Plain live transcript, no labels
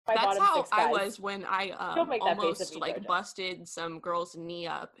my That's bottom how 6 guys. I was when I Don't make that face almost of me, like Jojo. busted some girl's knee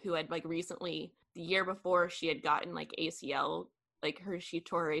up who had like recently, the year before, she had gotten like ACL, like she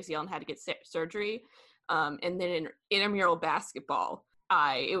tore her ACL and had to get surgery. And then in intramural basketball,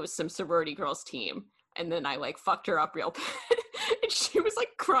 it was some sorority girls team, and then I like fucked her up real bad. And she was like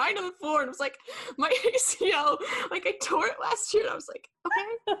crying on the floor and was like, my ACL, like I tore it last year. And I was like,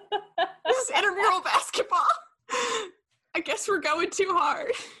 okay, this is intramural basketball. I guess we're going too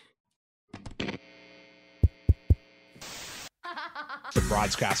hard. The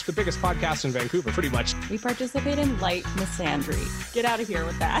Broadcast, the biggest podcast in Vancouver, pretty much. We participate in light misandry. Get out of here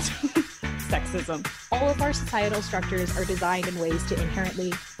with that. Sexism. All of our societal structures are designed in ways to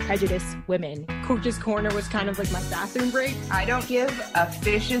inherently prejudice women. Coach's Corner was kind of like my bathroom break. I don't give a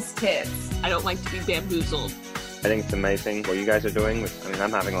fish's tits. I don't like to be bamboozled. I think it's amazing what you guys are doing.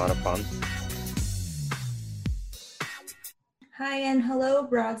 I'm having a lot of fun. Hi and hello,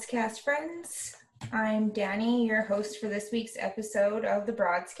 Broadcast friends. I'm Danny, your host for this week's episode of the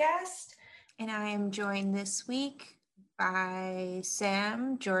Broadcast. And I am joined this week by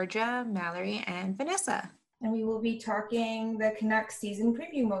Sam, Georgia, Mallory, and Vanessa. And we will be talking the Canucks season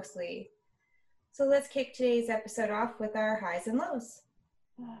preview mostly. So let's kick today's episode off with our highs and lows.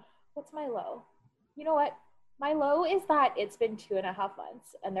 What's my low? You know what? My low is that it's been 2.5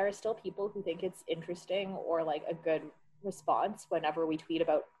 months and there are still people who think it's interesting or like a good response whenever we tweet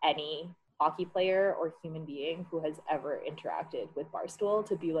about any hockey player or human being who has ever interacted with Barstool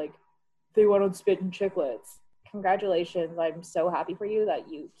to be like, they went on Spit and Chicklets. Congratulations. I'm so happy for you that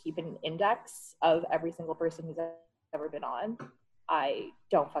you keep an index of every single person who's ever been on. I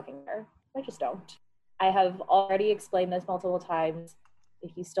don't fucking care. I just don't. I have already explained this multiple times.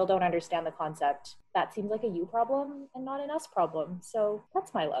 If you still don't understand the concept, that seems like a you problem and not an us problem. So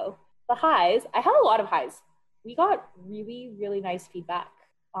that's my low. The highs, I have a lot of highs. We got really, really nice feedback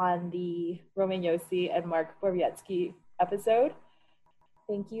on the Roman Josi and Mark Borowiecki episode.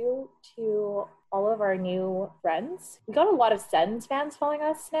 Thank you to all of our new friends. We got a lot of Sens fans following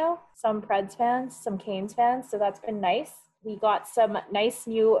us now, some Preds fans, some Canes fans, so that's been nice. We got some nice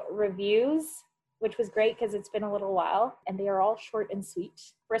new reviews, which was great because it's been a little while, and they are all short and sweet.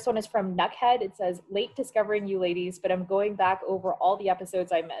 First one is from Nuckhead. It says, late discovering you ladies, but I'm going back over all the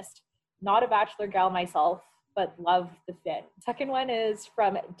episodes I missed. Not a Bachelor gal myself, but love the Finn. Second one is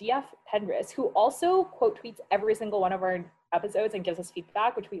from DF Pendris, who also quote tweets every single one of our episodes and gives us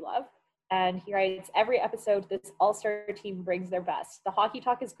feedback, which we love. And he writes, every episode, this all-star team brings their best. The hockey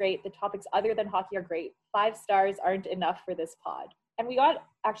talk is great. The topics other than hockey are great. 5 stars aren't enough for this pod. And we got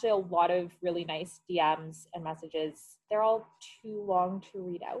actually a lot of really nice DMs and messages. They're all too long to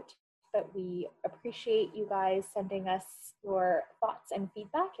read out, but we appreciate you guys sending us your thoughts and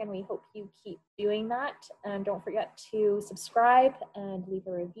feedback, and we hope you keep doing that. And don't forget to subscribe and leave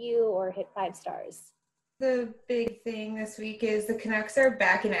a review or hit 5 stars. The big thing this week is the Canucks are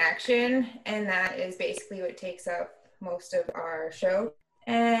back in action, and that is basically what takes up most of our show.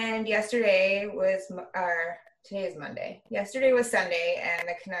 And today is Monday. Yesterday was Sunday, and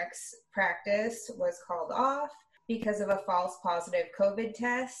the Canucks practice was called off because of a false positive COVID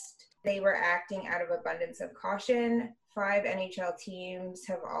test. They were acting out of abundance of caution. 5 NHL teams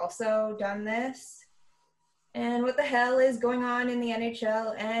have also done this. And what the hell is going on in the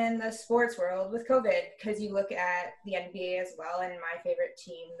NHL and the sports world with COVID? Because you look at the NBA as well, and my favorite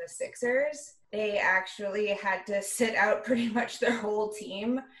team, the Sixers, they actually had to sit out pretty much their whole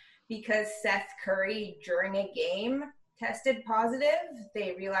team because Seth Curry, during a game, tested positive.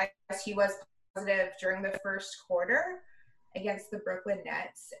 They realized he was positive during the first quarter against the Brooklyn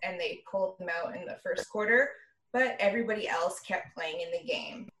Nets, and they pulled him out in the first quarter, but everybody else kept playing in the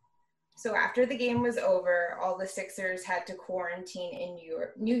game. So after the game was over, all the Sixers had to quarantine in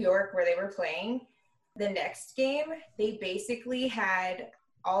New York where they were playing. The next game, they basically had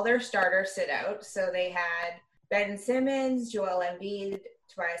all their starters sit out. So they had Ben Simmons, Joel Embiid,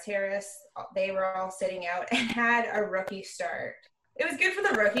 Tobias Harris. They were all sitting out and had a rookie start. It was good for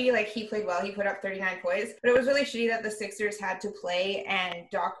the rookie. Like, he played well. He put up 39 points. But it was really shitty that the Sixers had to play, and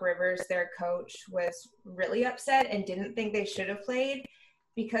Doc Rivers, their coach, was really upset and didn't think they should have played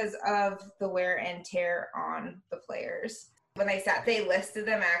because of the wear and tear on the players. When they sat, they listed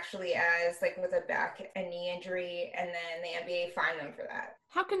them actually as like with a back and knee injury, and then the NBA fined them for that.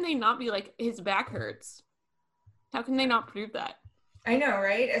 How can they not be like, his back hurts? How can they not prove that? I know,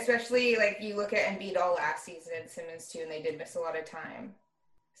 right? Especially like you look at Embiid all last season and Simmons too, and they did miss a lot of time.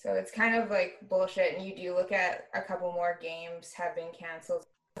 So it's kind of like bullshit. And you do look at a couple more games have been canceled,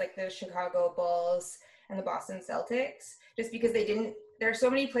 like the Chicago Bulls and the Boston Celtics, just because there are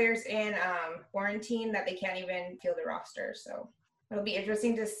so many players in quarantine that they can't even field the roster. So It'll be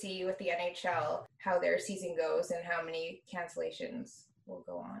interesting to see with the NHL how their season goes and how many cancellations will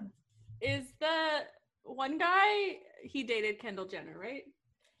go on. Is the one guy, he dated Kendall Jenner, right?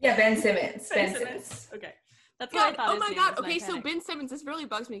 Yeah, Ben Simmons. Ben Simmons. Okay. That's what I thought. Oh my God. Okay, so Ben Simmons, this really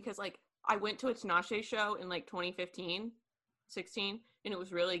bugs me because, like, I went to a Tinashe show in, like, 2015, 16, and it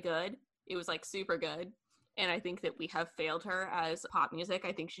was really good. It was, like, super good. And I think that we have failed her as pop music.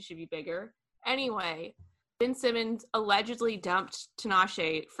 I think she should be bigger. Anyway, Ben Simmons allegedly dumped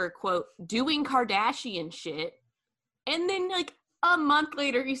Tinashe for, quote, doing Kardashian shit. And then, like, a month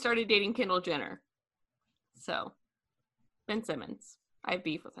later, he started dating Kendall Jenner. So, Ben Simmons. I have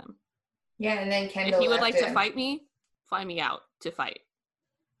beef with him. Yeah, and then Kendall If he would like him. to fight me, fly me out to fight.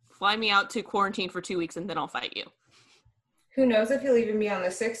 Fly me out to quarantine for 2 weeks and then I'll fight you. Who knows if he'll even be on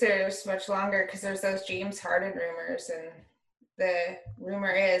the Sixers much longer, because there's those James Harden rumors, and the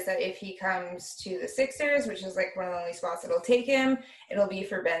rumor is that if he comes to the Sixers, which is like one of the only spots that'll take him, it'll be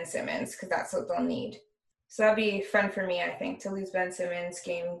for Ben Simmons, because that's what they'll need. So that'd be fun for me, I think, to lose Ben Simmons,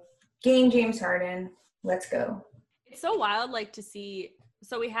 gain James Harden. Let's go. It's so wild, like, to see.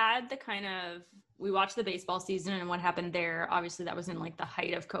 So we watched the baseball season and what happened there. Obviously, that was in, like, the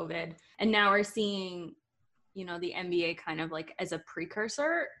height of COVID. And now we're seeing, you know, the NBA kind of, like, as a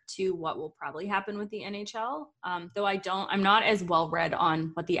precursor to what will probably happen with the NHL. Though I'm not as well read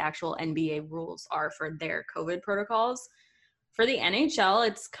on what the actual NBA rules are for their COVID protocols. For the NHL,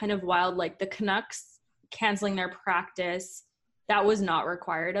 it's kind of wild, like the Canucks canceling their practice. That was not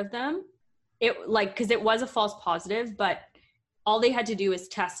required of them. Because it was a false positive, but all they had to do is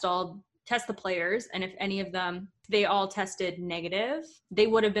test the players, and if any of them, they all tested negative, they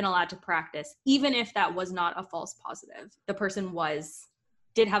would have been allowed to practice, even if that was not a false positive. The person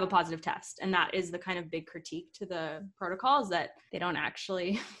did have a positive test, and that is the kind of big critique to the protocols, that they don't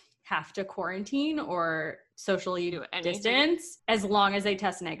actually have to quarantine or socially distance as long as they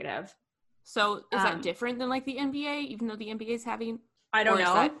test negative. So is that different than, like, the NBA, even though the NBA is having? I don't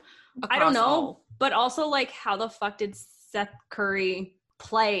know. But also, like, how the fuck did Seth Curry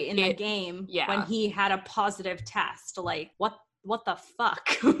play in the game when he had a positive test? Like, what the fuck?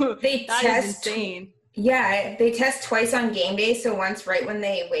 That is insane. Yeah, they test twice on game day. So once right when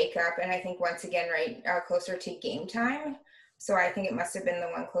they wake up, and I think once again right closer to game time. So I think it must have been the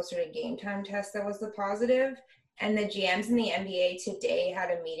one closer to game time test that was the positive. And the GMs in the NBA today had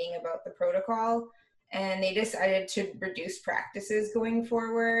a meeting about the protocol, and they decided to reduce practices going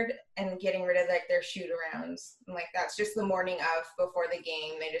forward and getting rid of, like, their shoot-arounds. And, like, that's just the morning of, before the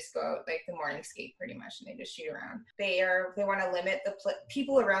game. They just go out, like, the morning skate pretty much, and they just shoot around. They want to limit the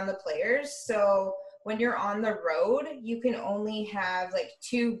people around the players. So when you're on the road, you can only have, like,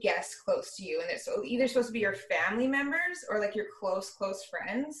 2 guests close to you. And it's either supposed to be your family members or, like, your close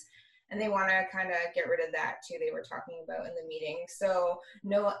friends. And they want to kind of get rid of that, too, they were talking about in the meeting. So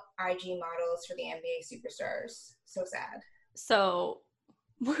no IG models for the NBA superstars. So sad. So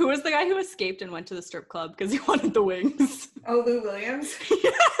who was the guy who escaped and went to the strip club because he wanted the wings? Oh, Lou Williams?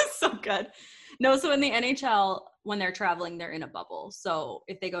 Yeah, so good. No, so in the NHL, when they're traveling, they're in a bubble. So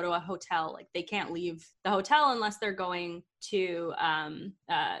if they go to a hotel, like, they can't leave the hotel unless they're going to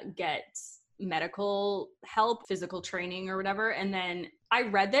get medical help, physical training or whatever. And then I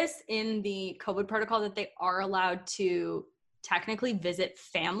read this in the COVID protocol that they are allowed to technically visit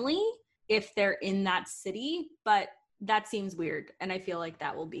family if they're in that city, but that seems weird. And I feel like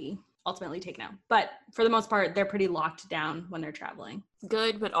that will be ultimately taken out. But for the most part, they're pretty locked down when they're traveling.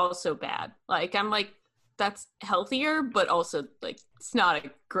 Good, but also bad. Like, I'm like, that's healthier, but also, like, it's not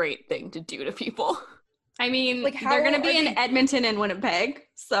a great thing to do to people. I mean, like, they're going to be in Edmonton and Winnipeg,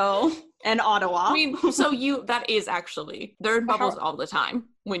 so, and Ottawa. I mean, that is actually, they're in bubbles all the time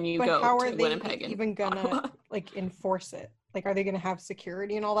when you go to Winnipeg. How are they even going to, like, enforce it? Like, are they going to have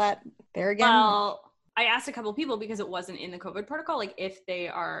security and all that there again? Well, I asked a couple people because it wasn't in the COVID protocol, like, if they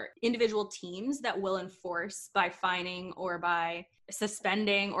are individual teams that will enforce by fining or by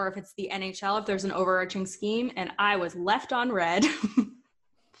suspending, or if it's the NHL, if there's an overarching scheme. And I was left on red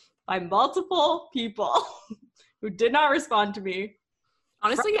by multiple people who did not respond to me.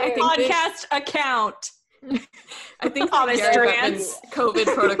 Honestly, I think podcast account. I think the COVID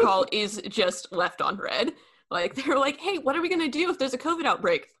protocol is just left on red. Like, they're like, hey, what are we going to do if there's a COVID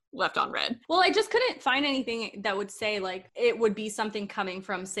outbreak? Left on red. Well, I just couldn't find anything that would say, like, it would be something coming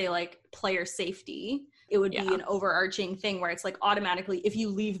from, say, like, player safety. It would be an overarching thing where it's like automatically, if you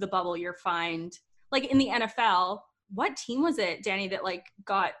leave the bubble, you're fined. Like in the NFL, what team was it, Danny, that like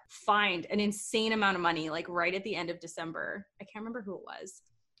got fined an insane amount of money, like right at the end of December? I can't remember who it was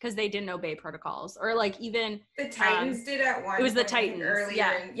because they didn't obey protocols, or like even the Titans did at one. It was the Titans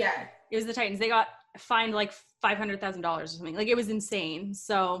earlier. Yeah, it was the Titans. They got fined like $500,000 or something. Like, it was insane.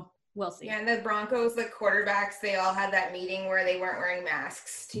 So we'll see. Yeah, and the Broncos, the quarterbacks, they all had that meeting where they weren't wearing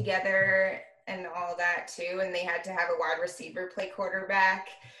masks together and all that too. And they had to have a wide receiver play quarterback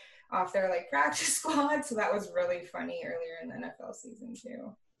off their like practice squad. So that was really funny earlier in the NFL season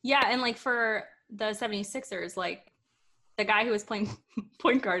too. Yeah, and like for the 76ers, like the guy who was playing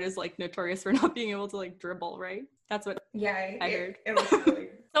point guard is like notorious for not being able to like dribble, right? That's what I heard. It was really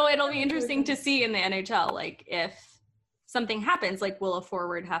So it'll be interesting to see in the NHL, like if something happens, like will a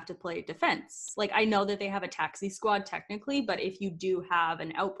forward have to play defense? Like I know that they have a taxi squad technically, but if you do have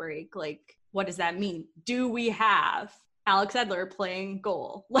an outbreak, like what does that mean? Do we have Alex Edler playing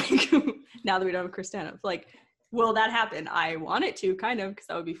goal? Like now that we don't have Kristanov, like will that happen? I want it to, kind of, because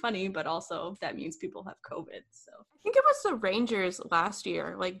that would be funny, but also that means people have COVID. So I think it was the Rangers last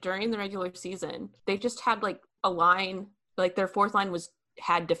year, like during the regular season, they just had like a line, like their fourth line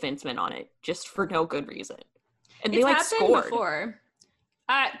had defensemen on it just for no good reason. And they like scored before.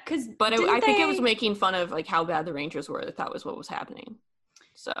 I think it was making fun of like how bad the Rangers were, that was what was happening.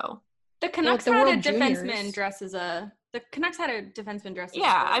 So the Canucks had a defenseman dress as the Canucks had a defenseman dress as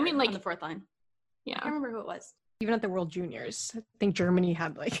I mean like on the fourth line. Yeah. I can't remember who it was. Even at the World Juniors, I think Germany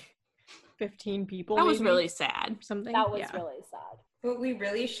had like 15 people. That was really sad. Something. That was really sad. But we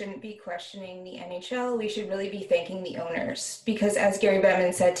really shouldn't be questioning the NHL. We should really be thanking the owners because, as Gary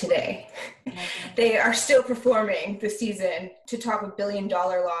Bettman said today, they are still performing this season to top $1 billion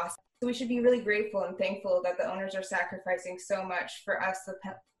loss. So we should be really grateful and thankful that the owners are sacrificing so much for us, the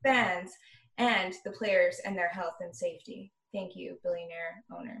fans, and the players and their health and safety. Thank you, billionaire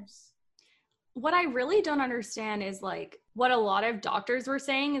owners. What I really don't understand is like what a lot of doctors were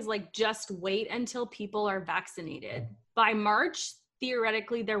saying is like just wait until people are vaccinated. By March,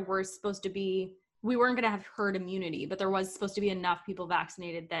 theoretically, we weren't going to have herd immunity, but there was supposed to be enough people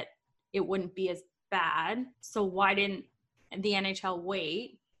vaccinated that it wouldn't be as bad. So why didn't the NHL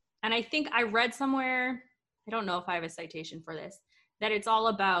wait? And I think I read somewhere, I don't know if I have a citation for this, that it's all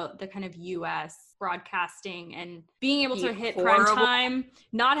about the kind of US broadcasting and being able to hit prime time,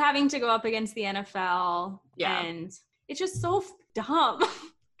 not having to go up against the NFL. Yeah. And it's just so dumb.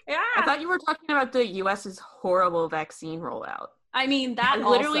 Yeah. I thought you were talking about the US's horrible vaccine rollout. I mean, that I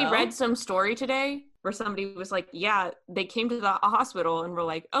literally read some story today where somebody was like, yeah, they came to the hospital and were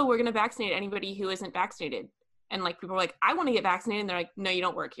like, oh, we're going to vaccinate anybody who isn't vaccinated. And like people were like, I want to get vaccinated. And they're like, no, you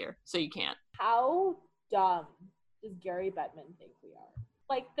don't work here, so you can't. How dumb does Gary Bettman think we are?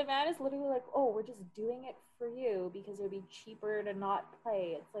 Like, the man is literally like, oh, we're just doing it for you because it would be cheaper to not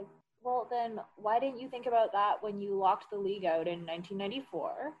play. It's like, well, then why didn't you think about that when you locked the league out in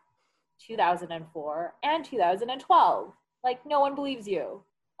 1994, 2004, and 2012? Like, no one believes you.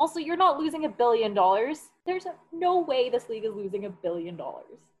 Also, you're not losing $1 billion. There's no way this league is losing $1 billion.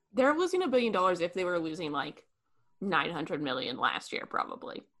 They're losing $1 billion if they were losing like 900 million last year,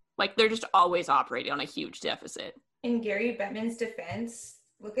 probably. Like, they're just always operating on a huge deficit. In Gary Bettman's defense,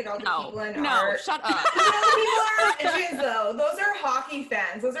 look at all the people in shut up. People are though. Those are hockey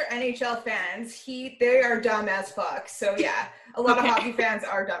fans. Those are NHL fans. They are dumb as fuck. So yeah, a lot of hockey fans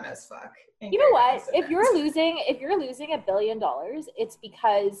are dumb as fuck. You know what? If you're losing $1 billion, it's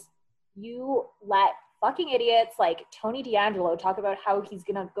because you let fucking idiots like Tony D'Angelo talk about how he's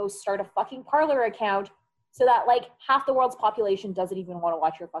gonna go start a fucking Parler account so that like half the world's population doesn't even want to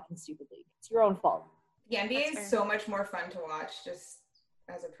watch your fucking stupid league. It's your own fault. The NBA is so much more fun to watch just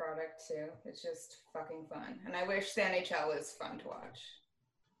as a product too. It's just fucking fun. And I wish the NHL was fun to watch.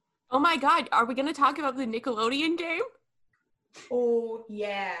 Oh my God, are we going to talk about the Nickelodeon game? Oh,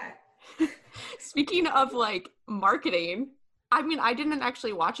 yeah. Speaking of like marketing, I mean, I didn't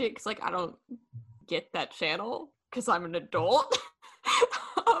actually watch it because like I don't get that channel because I'm an adult.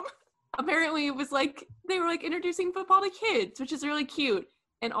 Apparently it was like, they were like introducing football to kids, which is really cute.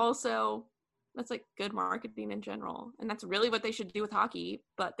 And also, that's like good marketing in general. And that's really what they should do with hockey,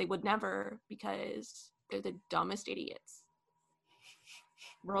 but they would never because they're the dumbest idiots.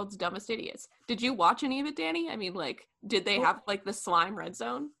 World's dumbest idiots. Did you watch any of it, Danny? I mean, like, did they have like the slime red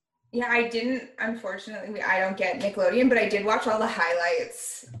zone? Yeah, I didn't. Unfortunately, I don't get Nickelodeon, but I did watch all the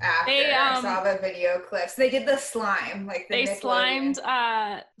highlights after. I saw the video clips. They did the slime, like they slimed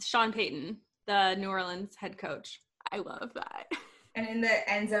Sean Payton, the New Orleans head coach. I love that. And in the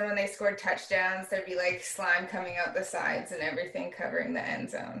end zone, when they scored touchdowns, there'd be like slime coming out the sides and everything covering the end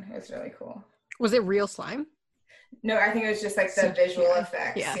zone. It was really cool. Was it real slime? No, I think it was just like the visual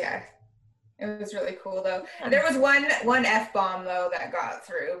effects. Yeah. It was really cool though. There was one F-bomb though that got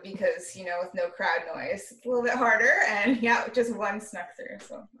through because, you know, with no crowd noise, it's a little bit harder. And yeah, just one snuck through.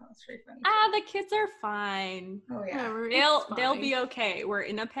 So that That's pretty funny. The kids are fine. Oh yeah. They'll be okay. We're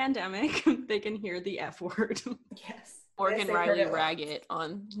in a pandemic. They can hear the F word. Yes. Morgan Riley Raggett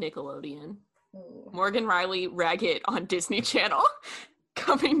on Nickelodeon. Ooh. Morgan Riley Raggett on Disney Channel.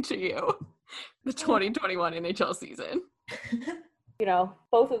 Coming to you. The 2021 NHL season. You know,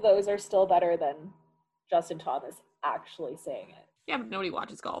 both of those are still better than Justin Thomas actually saying it. Yeah, but nobody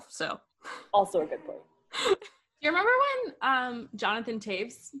watches golf, so. Also a good point. Do you remember when Jonathan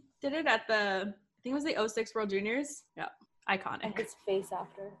Taves did it at I think it was the 06 World Juniors? Yeah, iconic. And his face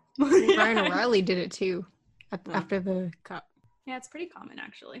after. Brian O'Reilly did it too after the cup. Yeah, it's pretty common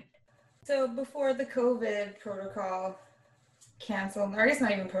actually. So before the COVID protocol canceled, or I guess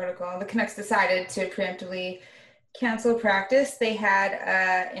not even protocol, the Canucks decided to preemptively cancel practice. They had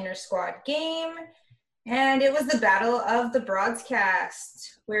an inter-squad game, and it was the Battle of the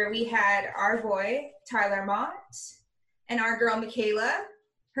Broadcast, where we had our boy, Tyler Mott, and our girl, Michaela,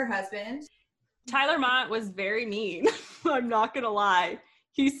 her husband. Tyler Mott was very mean. I'm not going to lie.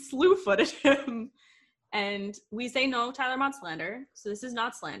 He slew-footed him. And we say no Tyler Mott slander, so this is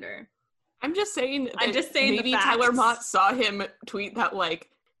not slander. I'm just saying maybe the facts. Tyler Mott saw him tweet that, like,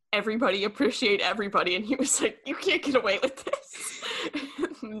 everybody appreciate everybody, and he was like, you can't get away with this.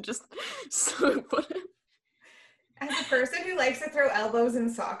 And just slew-footed him. As a person who likes to throw elbows in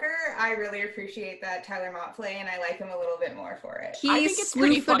soccer, I really appreciate that Tyler Mott play, and I like him a little bit more for it. I think it's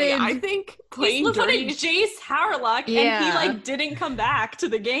pretty funny. I think playing dirty. Jace Howerluck, and he didn't come back to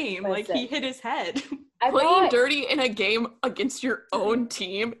the game. Listen. He hit his head. Playing dirty in a game against your own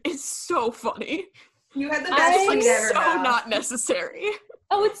team is so funny. You had the best lead ever. So not necessary.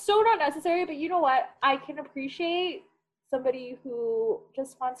 Oh, it's so not necessary, but you know what? I can appreciate somebody who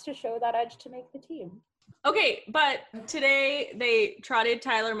just wants to show that edge to make the team. Okay, but today they trotted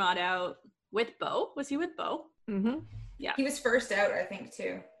Tyler Mott out with Bo. Was he with Bo? Mm-hmm. Yeah. He was first out, I think,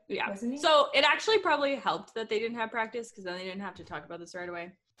 too. Yeah. Wasn't he? So it actually probably helped that they didn't have practice, because then they didn't have to talk about this right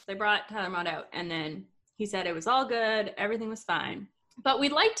away. They brought Tyler Mott out, and then he said it was all good, everything was fine. But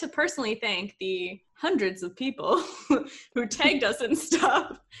we'd like to personally thank the hundreds of people who tagged us and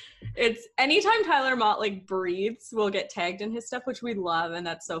stuff. It's anytime Tyler Mott like breathes, we'll get tagged in his stuff, which we love, and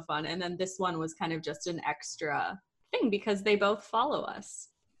that's so fun. And then this one was kind of just an extra thing because they both follow us.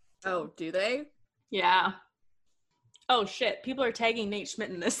 Oh, do they? Yeah. Oh shit, people are tagging Nate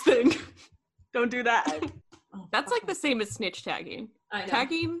Schmidt in this thing. Don't do that. That's like the same as snitch tagging. I know.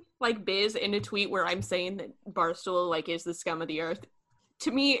 Tagging like Biz in a tweet where I'm saying that Barstool like is the scum of the earth,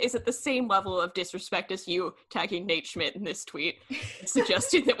 to me is at the same level of disrespect as you tagging Nate Schmidt in this tweet,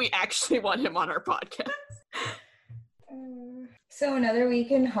 suggesting that we actually want him on our podcast. So another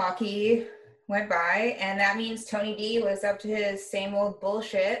week in hockey went by, and that means Tony D was up to his same old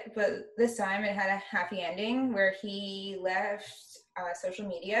bullshit, but this time it had a happy ending where he left social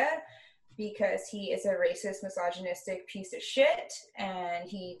media because he is a racist, misogynistic piece of shit, and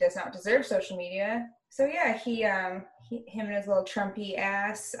he does not deserve social media. So yeah, him and his little Trumpy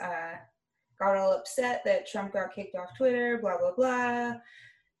ass got all upset that Trump got kicked off Twitter, blah, blah, blah,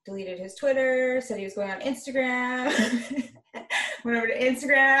 deleted his Twitter, said he was going on Instagram, went over to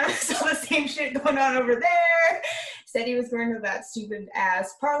Instagram, saw the same shit going on over there, said he was going to that stupid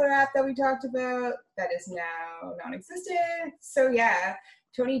ass Parler app that we talked about that is now non-existent. So yeah,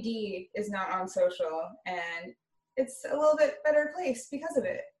 Tony D is not on social, and it's a little bit better place because of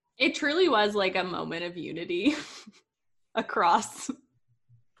it. It truly was like a moment of unity across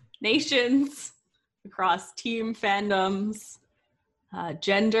nations, across team fandoms,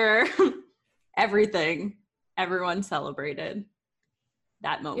 gender, everything. Everyone celebrated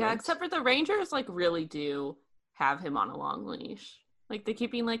that moment. Yeah, except for the Rangers, like, really do have him on a long leash. Like, they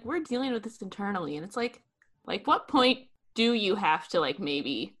keep being like, we're dealing with this internally. And it's like, what point do you have to, like,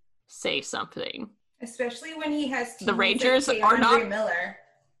 maybe say something? Especially when he has the Rangers like are not Miller.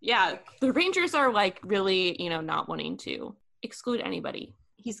 Yeah, the Rangers are, like, really, not wanting to exclude anybody.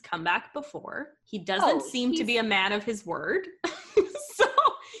 He's come back before. He doesn't seem to be a man of his word. So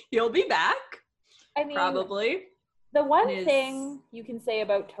he'll be back. I mean, probably. The one thing you can say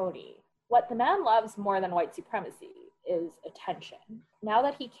about Tony, what the man loves more than white supremacy is attention. Now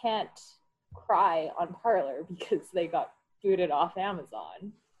that he can't cry on Parler because they got booted off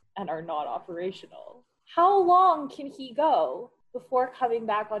Amazon and are not operational, how long can he go before coming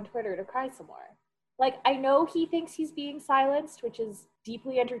back on Twitter to cry some more? Like, I know he thinks he's being silenced, which is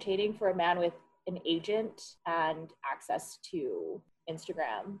deeply entertaining for a man with an agent and access to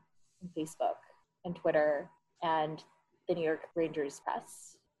Instagram and Facebook and Twitter and the New York Rangers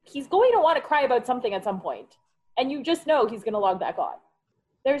press. He's going to want to cry about something at some point, and you just know he's going to log back on.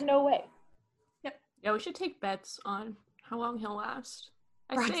 There's no way. Yep. Yeah, we should take bets on how long he'll last.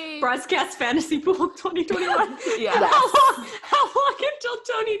 Broadcast Fantasy Pool 2021. Yeah. How long until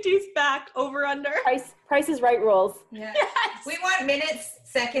Tony D's back? Over under? Price is Right rules. Yeah. Yes. We want minutes,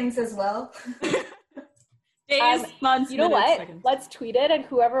 seconds as well. Days, months, you know minutes, what? seconds. Let's tweet it, and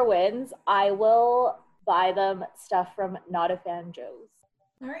whoever wins, I will buy them stuff from Not a Fan Joe's.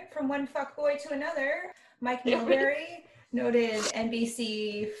 All right, from one fuckboy to another, Mike Milbury, noted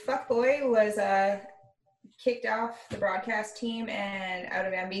NBC fuckboy, was kicked off the broadcast team and out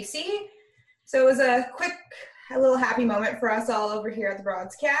of NBC. So it was a little happy moment for us all over here at the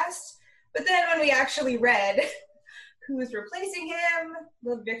broadcast. But then when we actually read who's replacing him,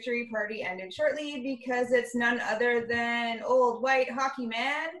 the victory party ended shortly because it's none other than old white hockey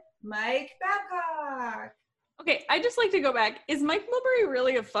man, Mike Babcock. Okay, I just like to go back. Is Mike Milbury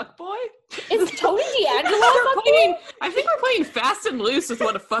really a fuckboy? Is Tony D'Angelo a fuckboy? I think we're playing fast and loose with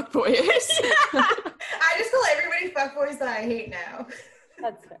what a fuckboy is. I just call everybody fuckboys that I hate now.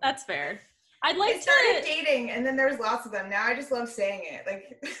 That's fair. That's fair. I'd like I started dating, and then there's lots of them. Now I just love saying it.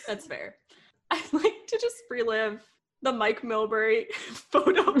 Like That's fair. I'd like to just relive the Mike Milbury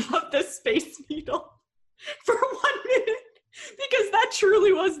photo of the Space Needle for 1 minute, because that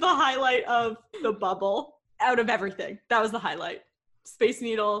truly was the highlight of the bubble. Out of everything, that was the highlight. Space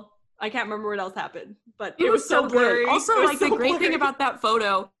Needle. I can't remember what else happened, but it was so blurry. Also, like, the great thing about that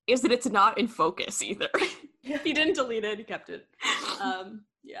photo is that it's not in focus either. He didn't delete it. He kept it.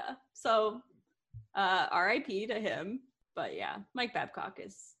 Yeah. So, RIP to him. But yeah, Mike Babcock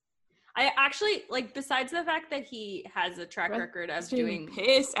is. I actually like. Besides the fact that he has a track record of doing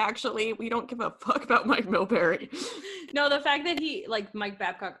piss. Actually, we don't give a fuck about Mike Milbury. No, the fact that Mike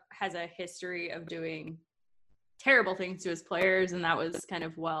Babcock has a history of doing terrible things to his players, and that was kind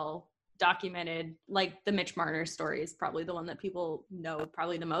of well documented. Like the Mitch Marner story is probably the one that people know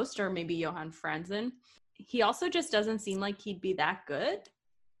probably the most, or maybe Johan Franzen. He also just doesn't seem like he'd be that good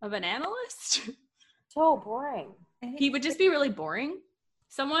of an analyst. So boring. He would just be really boring.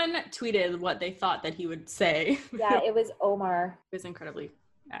 Someone tweeted what they thought that he would say. Yeah, it was Omar. It was incredibly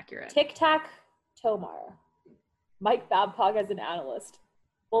accurate. Tic-tac, Tomar. Mike Babcock as an analyst.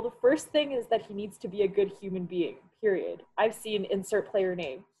 Well, the first thing is that he needs to be a good human being, period. I've seen insert player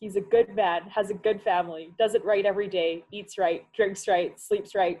name. He's a good man, has a good family, does it right every day, eats right, drinks right,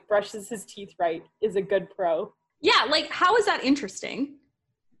 sleeps right, brushes his teeth right, is a good pro. Yeah, like, how is that interesting?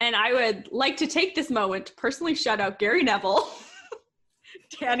 And I would like to take this moment to personally shout out Gary Neville,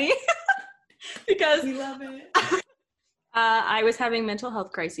 Danny, because we love it. I was having mental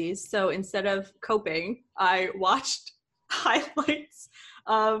health crises. So instead of coping, I watched highlights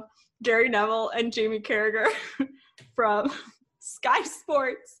of Gary Neville and Jamie Carragher from Sky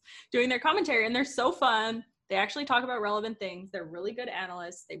Sports doing their commentary, and they're so fun. They actually talk about relevant things. They're really good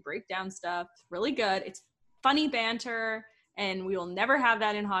analysts. They break down stuff. It's really good. It's funny banter, and we will never have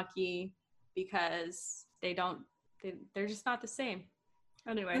that in hockey because they're just not the same.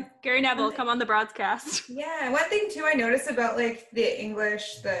 Anyway, Gary Neville, come on the broadcast. Yeah, one thing too I noticed about like the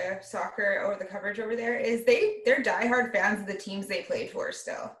English, the soccer, or the coverage over there is they're diehard fans of the teams they played for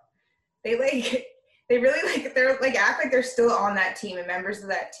still. They really they're like act like they're still on that team and members of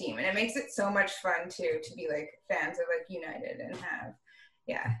that team, and it makes it so much fun too to be like fans of like United and have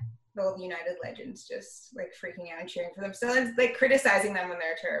the old United legends just like freaking out and cheering for themselves, like criticizing them when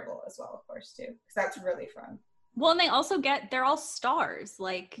they're terrible as well, of course too, because that's really fun. Well, and they also they're all stars.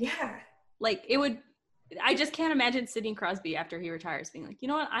 Like, yeah. Like I just can't imagine Sidney Crosby after he retires being like, you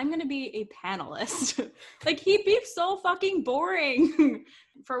know what, I'm going to be a panelist. Like, he'd be so fucking boring.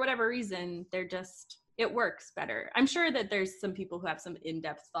 For whatever reason, it works better. I'm sure that there's some people who have some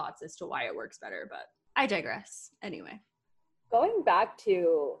in-depth thoughts as to why it works better, but I digress. Anyway. Going back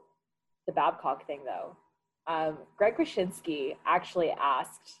to the Babcock thing, though, Greg Wyshynski actually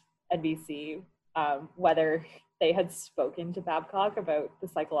asked NBC whether they had spoken to Babcock about the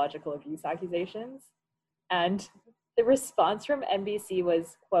psychological abuse accusations. And the response from NBC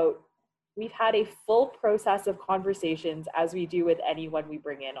was, quote, "We've had a full process of conversations as we do with anyone we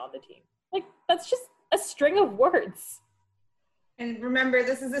bring in on the team." Like, that's just a string of words. And remember,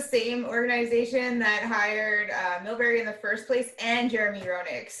 this is the same organization that hired Milbury in the first place and Jeremy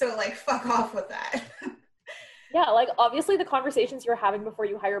Roenick. So, like, fuck off with that. Yeah, like, obviously the conversations you're having before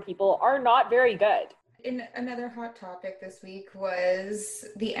you hire people are not very good. In another hot topic this week was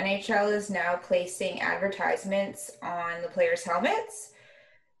the NHL is now placing advertisements on the players' helmets.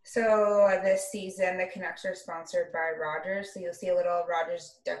 So this season, the Canucks are sponsored by Rogers. So you'll see a little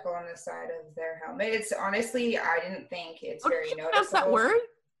Rogers decal on the side of their helmet. It's honestly, I didn't think it's very noticeable. What's that word?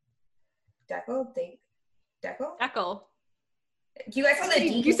 Decal? Decal? Decal. Do you guys call it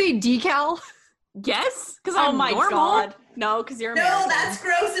decal? You say decal? Yes, because Oh I'm my normal. God. No, because you're American. No, that's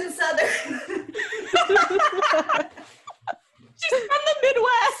gross and southern. She's from the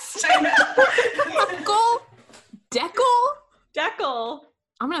Midwest. I know. Deckle.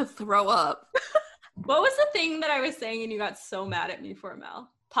 I'm gonna throw up. What was the thing that I was saying and you got so mad at me for, Mel?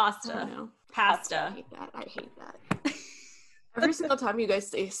 Pasta. I don't know. Pasta. I hate that. Every single time you guys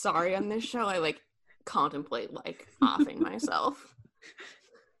say sorry on this show, I like contemplate like offing myself.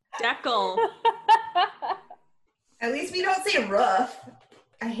 Deckle. At least we don't say rough.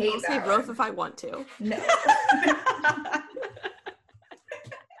 I hate I'll that. say one. rough if I want to. No.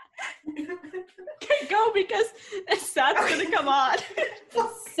 Okay, go because that's gonna come on.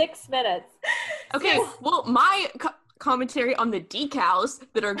 6 minutes. Okay, well, my commentary on the decals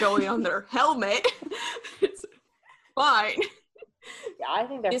that are going on their helmet is fine. Yeah, I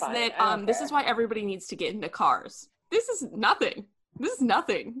think they're fine. This is why everybody needs to get into cars. This is nothing.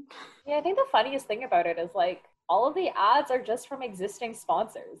 Yeah, I think the funniest thing about it is like all of the ads are just from existing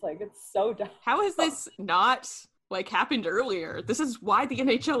sponsors. Like it's so dumb. How has this not like happened earlier? This is why the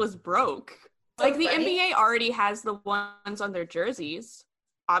NHL is broke. Like the NBA already has the ones on their jerseys.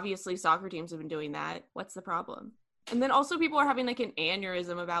 Obviously, soccer teams have been doing that. What's the problem? And then also people are having like an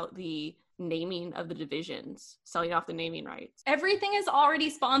aneurysm about the naming of the divisions, selling off the naming rights. Everything is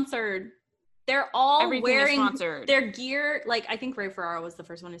already sponsored. They're all wearing their gear. Like, I think Ray Ferraro was the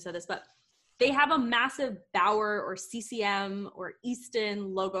first one who said this, but they have a massive Bauer or CCM or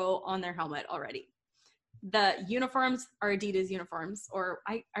Easton logo on their helmet already. The uniforms are Adidas uniforms, or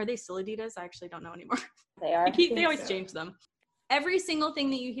are they still Adidas? I actually don't know anymore. They are. They always change them. Every single thing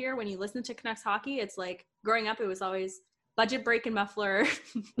that you hear when you listen to Canucks hockey, it's like growing up, it was always budget break and muffler,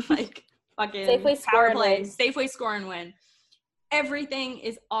 like fucking Safeway score and win. Safeway score and win. Everything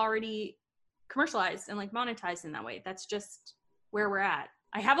is already commercialized and like monetized in that way. That's just where we're at.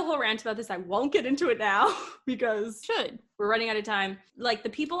 I have a whole rant about this. I won't get into it now because we're running out of time. Like the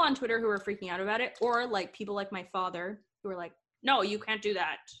people on Twitter who are freaking out about it, or like people like my father who are like, no, you can't do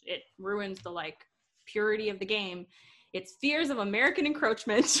that. It ruins the like purity of the game. It's fears of American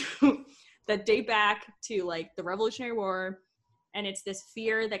encroachment that date back to like the Revolutionary War. And it's this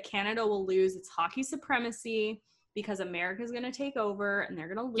fear that Canada will lose its hockey supremacy because America's going to take over and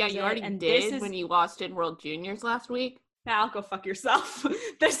they're going to lose it. Yeah, you already did when you lost in World Juniors last week. Now go fuck yourself.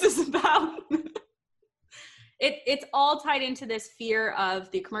 This is about it's all tied into this fear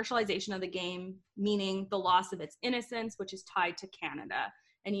of the commercialization of the game, meaning the loss of its innocence, which is tied to Canada.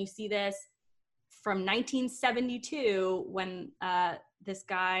 And you see this from 1972 when this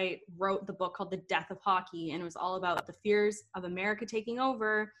guy wrote the book called The Death of Hockey, and it was all about the fears of America taking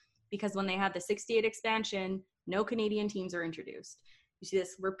over because when they had the 68 expansion, no Canadian teams are introduced. You see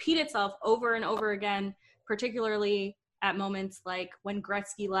this repeat itself over and over again, particularly at moments like when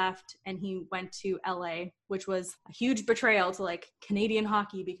Gretzky left and he went to LA, which was a huge betrayal to like Canadian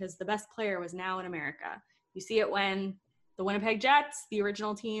hockey because the best player was now in America. You see it when the Winnipeg Jets, the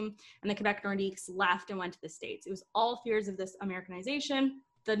original team, and the Quebec Nordiques left and went to the States. It was all fears of this Americanization.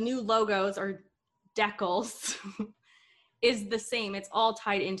 The new logos or decals is the same. It's all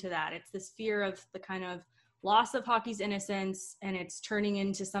tied into that. It's this fear of the kind of loss of hockey's innocence, and it's turning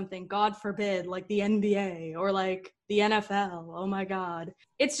into something, God forbid, like the NBA or like the NFL. Oh my God.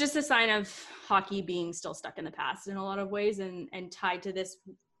 It's just a sign of hockey being still stuck in the past in a lot of ways and tied to this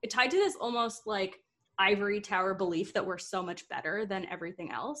almost like ivory tower belief that we're so much better than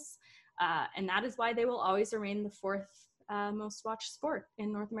everything else. And that is why they will always remain the fourth most watched sport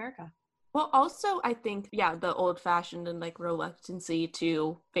in North America. Well, also, I think, the old-fashioned and, like, reluctancy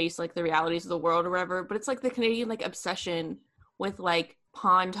to face, like, the realities of the world or whatever, but it's, like, the Canadian, like, obsession with, like,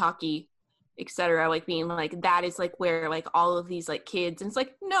 pond hockey, etc., like, being, like, that is, like, where, like, all of these, like, kids, and it's,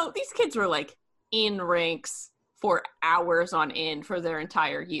 like, no, these kids were, like, in rinks for hours on end for their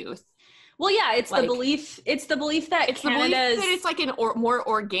entire youth. Well, yeah, it's like, the belief that it's like more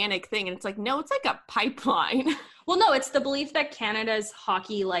organic thing, and it's like, no, it's like a pipeline. Well, no, it's the belief that Canada's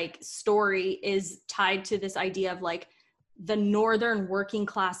hockey like story is tied to this idea of like the northern working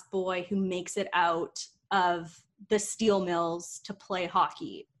class boy who makes it out of the steel mills to play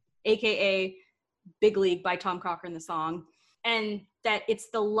hockey, aka Big League by Tom Cochrane, the song, and that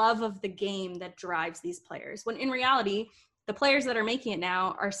it's the love of the game that drives these players. When in reality, the players that are making it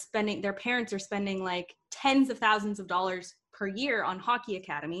now their parents are spending like tens of thousands of dollars per year on hockey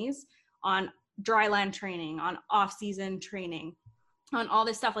academies, on dry land training, on off-season training, on all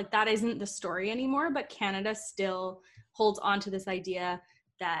this stuff. Like that isn't the story anymore, but Canada still holds on to this idea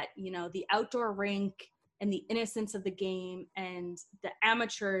that, you know, the outdoor rink and the innocence of the game and the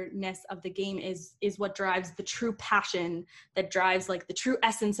amateurness of the game is what drives the true passion that drives like the true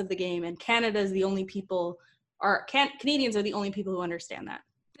essence of the game. And Canadians are the only people who understand that.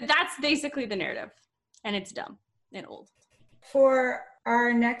 That's basically the narrative, and it's dumb and old. For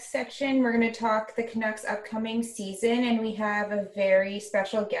our next section, we're going to talk the Canucks' upcoming season, and we have a very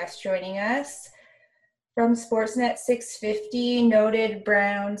special guest joining us. From Sportsnet 650, noted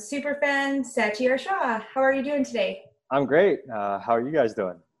Brown superfan, Satiar Shah. How are you doing today? I'm great. How are you guys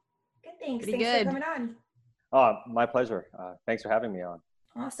doing? Good, thanks. Pretty Thanks good. for coming on. Oh, my pleasure. Thanks for having me on.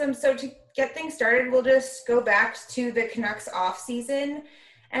 Awesome. So to get things started, we'll just go back to the Canucks offseason.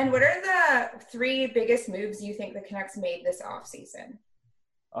 And what are the 3 biggest moves you think the Canucks made this offseason?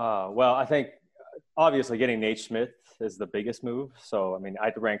 Well, I think obviously getting Nate Schmidt is the biggest move. So, I mean,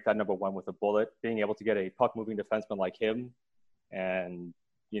 I'd rank that number 1 with a bullet. Being able to get a puck-moving defenseman like him, and,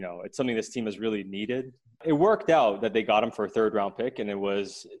 you know, it's something this team has really needed. It worked out that they got him for a 3rd-round pick, and it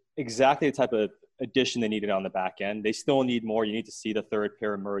was exactly the type of addition they needed on the back end. They still need more. You need to see the 3rd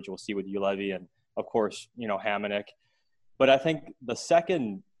pair emerge. We'll see with Ulevy and, of course, you know, Hamonic. But I think the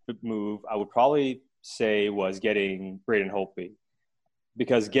second move I would probably say was getting Braden Holtby,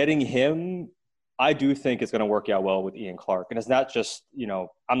 because getting him, I do think it's going to work out well with Ian Clark. And it's not just, you know,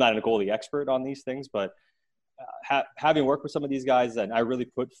 I'm not a goalie expert on these things, but having worked with some of these guys, and I really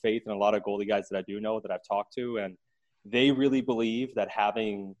put faith in a lot of goalie guys that I do know that I've talked to, and they really believe that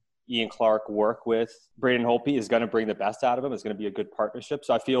having Ian Clark work with Braden Holtby is going to bring the best out of him. It's going to be a good partnership.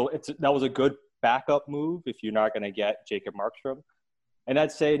 So I feel that was a good backup move if you're not going to get Jacob Markstrom. And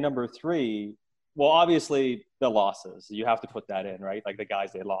I'd say number 3, well, obviously the losses. You have to put that in, right? Like the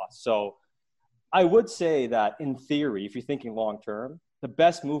guys they lost. So I would say that in theory, if you're thinking long-term, the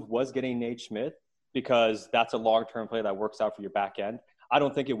best move was getting Nate Schmidt, because that's a long-term play that works out for your back end. I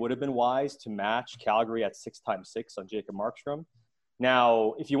don't think it would have been wise to match Calgary at 6x6 on Jacob Markstrom.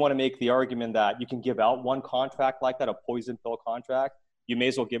 Now, if you want to make the argument that you can give out one contract like that, a poison pill contract, you may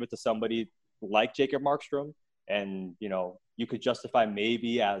as well give it to somebody like Jacob Markstrom. And, you know, you could justify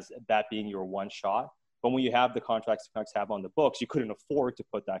maybe as that being your one shot. But when you have the contracts the Canucks have on the books, you couldn't afford to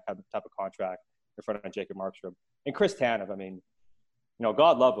put that type of contract in front of Jacob Markstrom. And Chris Tanev, I mean, you know,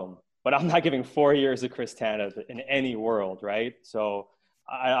 God love him, but I'm not giving 4 years of Chris Tanev in any world, right? So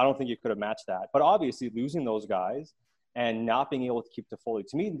I don't think you could have matched that. But obviously losing those guys and not being able to keep Toffoli,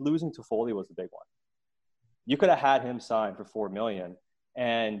 to me, losing Toffoli was the big one. You could have had him signed for $4 million.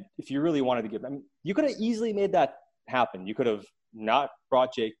 And if you really wanted to give them, you could have easily made that happen. You could have not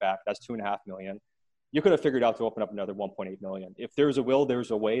brought Jake back. That's $2.5 million. You could have figured out to open up another $1.8 million. If there's a will,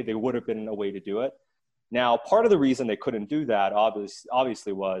 there's a way. There would have been a way to do it. Now, part of the reason they couldn't do that,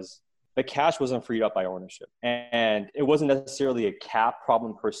 obviously, was the cash wasn't freed up by ownership. And it wasn't necessarily a cap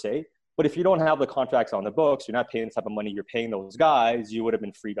problem per se. But if you don't have the contracts on the books, you're not paying the type of money you're paying those guys, you would have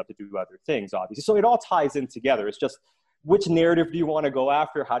been freed up to do other things, obviously. So it all ties in together. It's just, which narrative do you want to go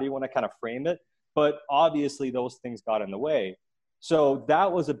after? How do you want to kind of frame it? But obviously those things got in the way. So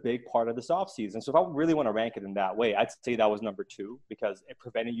that was a big part of this offseason. So if I really want to rank it in that way, I'd say that was number 2, because it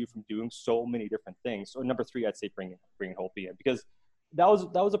prevented you from doing so many different things. So number 3, I'd say bringing Holtby in, because that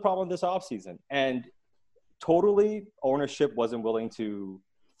was a problem this offseason. And totally ownership wasn't willing to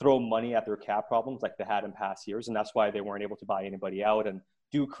throw money at their cap problems like they had in past years. And that's why they weren't able to buy anybody out and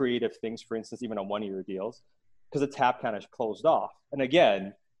do creative things, for instance, even on 1-year deals, because the tap kind of closed off. And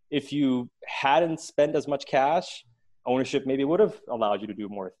again, if you hadn't spent as much cash, ownership maybe would have allowed you to do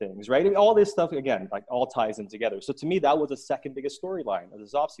more things, right? I mean, all this stuff, again, like all ties in together. So to me, that was the second biggest storyline of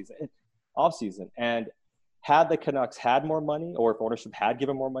this offseason. And had the Canucks had more money, or if ownership had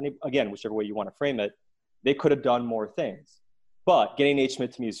given more money, again, whichever way you want to frame it, they could have done more things. But getting Nate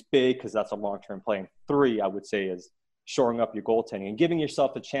Schmidt to me is big, because that's a long-term play. And 3, I would say, is shoring up your goaltending and giving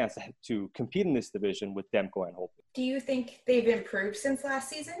yourself a chance to compete in this division with Demko and Holtby. Do you think they've improved since last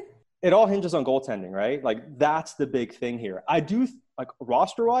season? It all hinges on goaltending, right? Like, that's the big thing here. I do, like,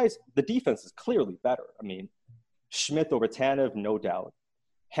 roster-wise, the defense is clearly better. I mean, Schmidt over Tanev, no doubt.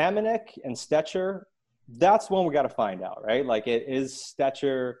 Hamonic and Stetcher, that's one we got to find out, right? Like, is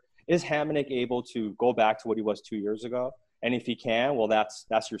Hamonic able to go back to what he was 2 years ago? And if he can, well, that's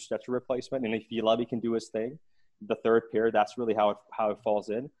your Stetcher replacement. And if Ulevy can do his thing, the 3rd pair, that's really how it falls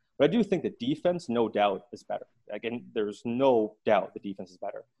in. But I do think the defense, no doubt, is better. Again, there's no doubt the defense is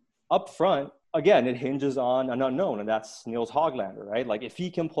better. Up front, again, it hinges on an unknown, and that's Nils Höglander, right? Like, if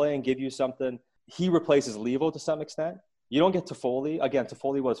he can play and give you something, he replaces Levo to some extent. You don't get Toffoli. Again,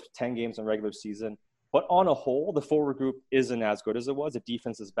 Toffoli was 10 games in regular season. But on a whole, the forward group isn't as good as it was. The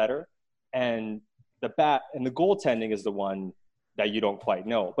defense is better. And the goaltending is the one that you don't quite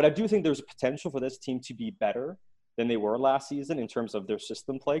know. But I do think there's a potential for this team to be better than they were last season in terms of their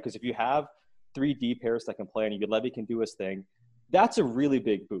system play. Because if you have 3 D pairs that can play and Levy can do his thing, that's a really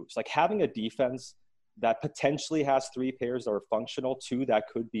big boost. Like having a defense that potentially has 3 pairs that are functional, 2 that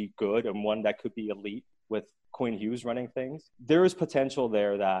could be good, and 1 that could be elite with Quinn Hughes running things. There is potential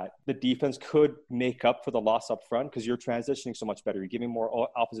there that the defense could make up for the loss up front because you're transitioning so much better. You're giving more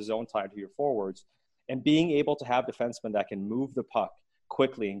opposite zone time to your forwards. And being able to have defensemen that can move the puck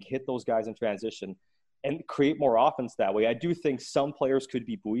quickly and hit those guys in transition and create more offense that way. I do think some players could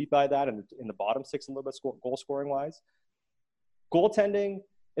be buoyed by that in the bottom 6 a little bit goal scoring wise. Goaltending,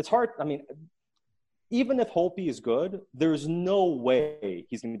 it's hard. I mean, even if Holtby is good, there's no way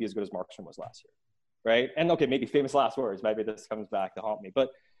he's going to be as good as Markstrom was last year, right? And okay, maybe famous last words. Maybe this comes back to haunt me.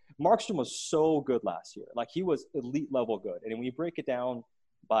 But Markstrom was so good last year. Like he was elite level good. And when you break it down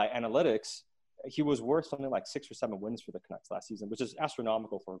by analytics, he was worth something like 6 or 7 wins for the Canucks last season, which is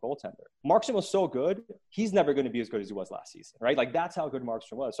astronomical for a goaltender. Markstrom was so good, he's never going to be as good as he was last season, right? Like that's how good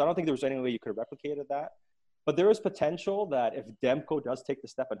Markstrom was. So I don't think there was any way you could have replicated that. But there is potential that if Demko does take the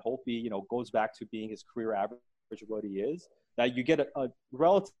step and Holtby, goes back to being his career average of what he is, that you get a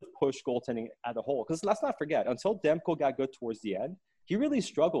relative push goaltending at a whole. Because let's not forget, until Demko got good towards the end, he really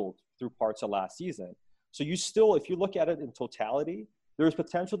struggled through parts of last season. So you still, if you look at it in totality, there's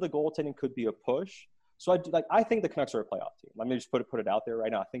potential the goaltending could be a push. So I think the Canucks are a playoff team. Let me just put it out there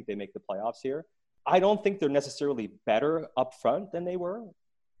right now. I think they make the playoffs here. I don't think they're necessarily better up front than they were.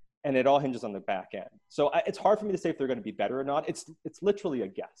 And it all hinges on the back end. So it's hard for me to say if they're going to be better or not. It's literally a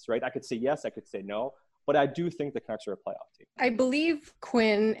guess, right? I could say yes, I could say no. But I do think the Canucks are a playoff team. I believe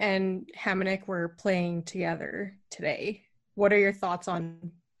Quinn and Hamonic were playing together today. What are your thoughts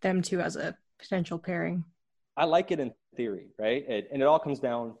on them two as a potential pairing? I like it in theory, right? And it all comes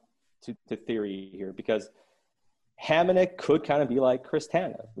down to theory here because Hamonic could kind of be like Chris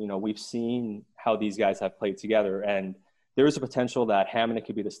Tanev. We've seen how these guys have played together, and there is a potential that Hamonic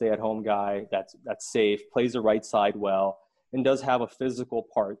could be the stay-at-home guy that's safe, plays the right side well, and does have a physical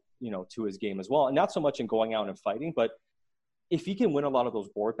part, to his game as well. And not so much in going out and fighting, but if he can win a lot of those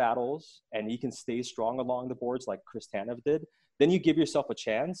board battles and he can stay strong along the boards like Chris Tanev did, then you give yourself a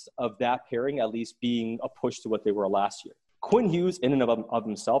chance of that pairing at least being a push to what they were last year. Quinn Hughes in and of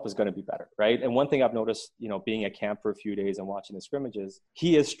himself is going to be better, right? And one thing I've noticed, being at camp for a few days and watching the scrimmages,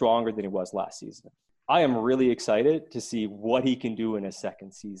 he is stronger than he was last season. I am really excited to see what he can do in his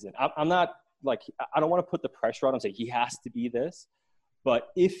second season. I'm not I don't want to put the pressure on him and say he has to be this, but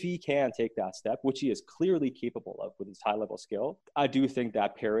if he can take that step, which he is clearly capable of with his high level skill, I do think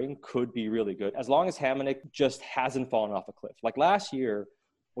that pairing could be really good as long as Hamonic just hasn't fallen off a cliff. Like last year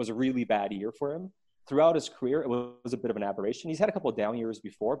was a really bad year for him. Throughout his career, it was a bit of an aberration. He's had a couple of down years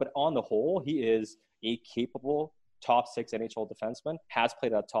before, but on the whole, he is a capable top 6 NHL defenseman, has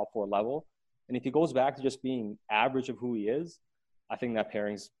played at a top 4 level. And if he goes back to just being average of who he is, I think that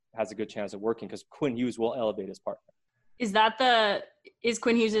pairing has a good chance of working because Quinn Hughes will elevate his partner. Is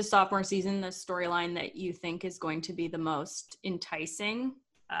Quinn Hughes' sophomore season the storyline that you think is going to be the most enticing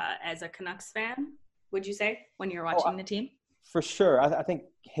as a Canucks fan, would you say, when you're watching the team? For sure. I think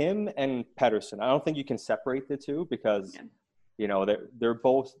him and Pettersson, I don't think you can separate the two because, they're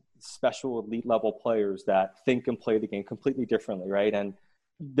both special elite level players that think and play the game completely differently, right? And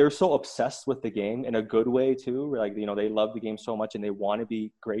they're so obsessed with the game in a good way too. Like, they love the game so much and they want to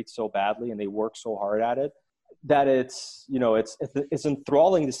be great so badly and they work so hard at it that it's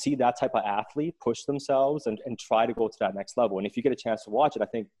enthralling to see that type of athlete push themselves and try to go to that next level. And if you get a chance to watch it, I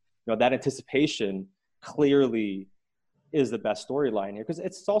think, that anticipation clearly is the best storyline here because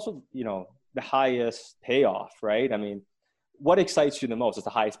it's also, the highest payoff, right? I mean, what excites you the most is the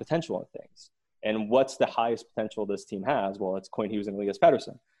highest potential in things. And what's the highest potential this team has? Well, it's Quinn Hughes and Elias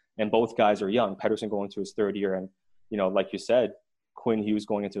Pettersson. And both guys are young. Pettersson going into his 3rd year. And, like you said, Quinn Hughes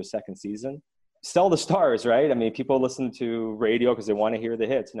going into his 2nd season. Sell the stars, right? I mean, people listen to radio because they want to hear the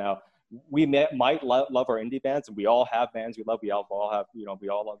hits. Now, we might love our indie bands, and we all have bands we love. We all have, we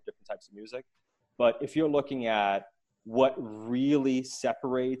all love different types of music. But if you're looking at what really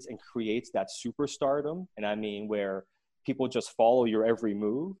separates and creates that superstardom, and I mean where people just follow your every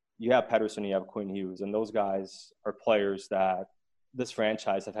move, you have Pettersson, you have Quinn Hughes, and those guys are players that this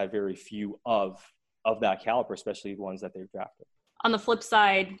franchise have had very few of that caliber, especially the ones that they've drafted. On the flip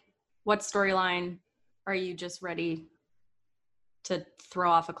side, what storyline are you just ready to throw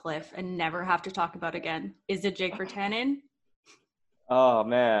off a cliff and never have to talk about again? Is it Jake Virtanen? Oh,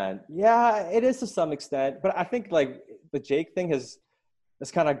 man. Yeah, it is to some extent. But I think, the Jake thing has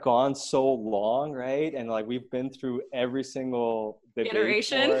kind of gone so long, right? And, we've been through every single debate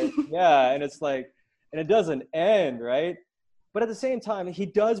iteration. Yeah, and it's and it doesn't end, right? But at the same time, he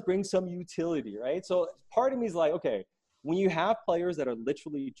does bring some utility, right? So part of me is like, okay, when you have players that are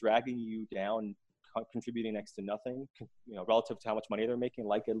literally dragging you down, contributing next to nothing, relative to how much money they're making,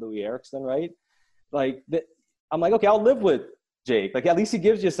 like a Louis Eriksson, right? Like, I'm like, okay, I'll live with Jake. Like, at least he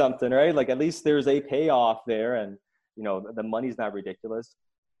gives you something, right? Like, at least there's a payoff there, and the money's not ridiculous.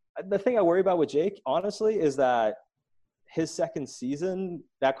 The thing I worry about with Jake, honestly, is that his second season,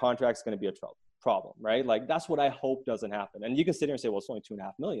 that contract's going to be a problem, right? Like, that's what I hope doesn't happen. And you can sit here and say, well, it's only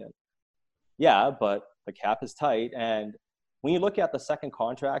 $2.5 million. Yeah, but the cap is tight. And when you look at the second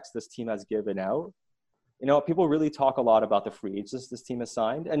contracts this team has given out, people really talk a lot about the free agents this team has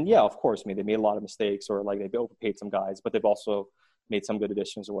signed. And yeah, of course, they made a lot of mistakes, or like they've overpaid some guys, but they've also made some good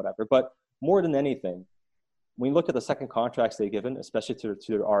additions or whatever. But more than anything, when you look at the second contracts they've given, especially to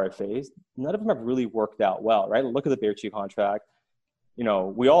their RFAs, none of them have really worked out well, right? Look at the Bearchi contract.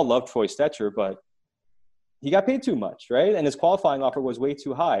 We all love Troy Stetcher, but he got paid too much, right? And his qualifying offer was way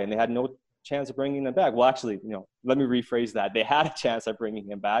too high, and they had no chance of bringing him back. Well, actually, let me rephrase that. They had a chance of bringing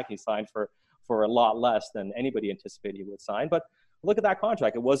him back. He signed for a lot less than anybody anticipated he would sign. But look at that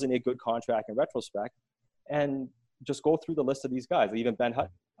contract. It wasn't a good contract in retrospect. And just go through the list of these guys. Even Ben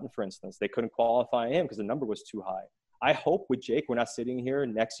Hutton, for instance, they couldn't qualify him because the number was too high. I hope with Jake, we're not sitting here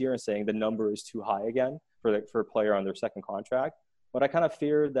next year and saying the number is too high again for a player on their second contract. But I kind of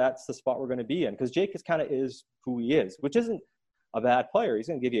fear that's the spot we're going to be in, because Jake is who he is, which isn't a bad player. He's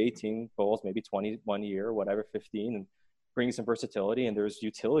going to give you 18 goals, maybe 20 1 year, whatever, 15, and bring some versatility, and there's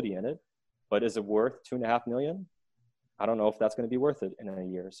utility in it. But is it worth $2.5 million? I don't know if that's going to be worth it in a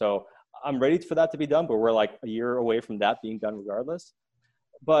year. So I'm ready for that to be done, but we're like a year away from that being done regardless.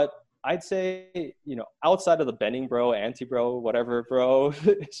 But I'd say, outside of the Benning bro, anti-bro, whatever bro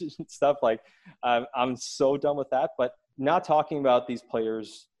stuff, like I'm so done with that. But not talking about these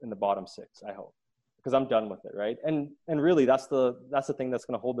players in the bottom six, I hope, because I'm done with it, right? And really, that's the thing that's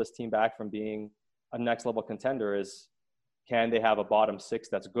going to hold this team back from being a next level contender is, can they have a bottom six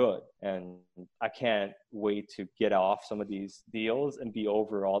that's good? And I can't wait to get off some of these deals and be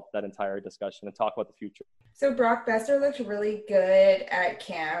over all that entire discussion and talk about the future. So Brock Besser looked really good at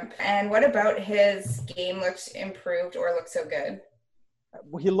camp. And what about his game looked improved or looked so good?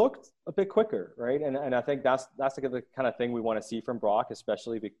 Well, he looked a bit quicker, right? And I think that's the kind of thing we want to see from Brock,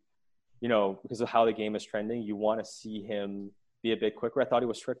 especially because of how the game is trending. You want to see him be a bit quicker. I thought he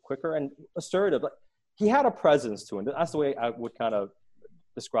was quicker and assertive. He had a presence to him. That's the way I would kind of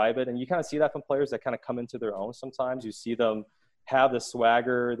describe it. And you kind of see that from players that kind of come into their own sometimes. You see them have this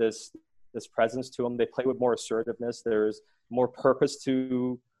swagger, this presence to them. They play with more assertiveness. There's more purpose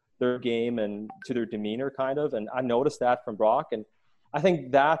to their game and to their demeanor kind of. And I noticed that from Brock. And I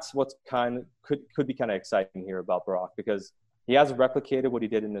think that's what's could be kind of exciting here about Brock, because he hasn't replicated what he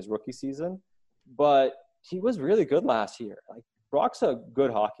did in his rookie season, but he was really good last year. Like, Brock's a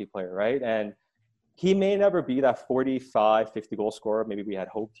good hockey player, right? And he may never be that 45, 50 goal scorer maybe we had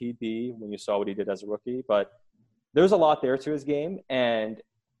hoped he'd be when you saw what he did as a rookie, but there's a lot there to his game, and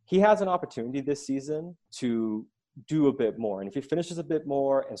he has an opportunity this season to do a bit more. And if he finishes a bit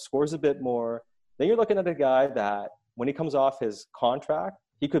more and scores a bit more, then you're looking at a guy that when he comes off his contract,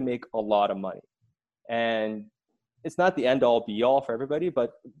 he could make a lot of money. And it's not the end all be all for everybody,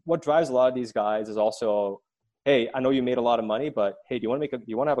 but what drives a lot of these guys is also, hey, I know you made a lot of money, but hey, do you want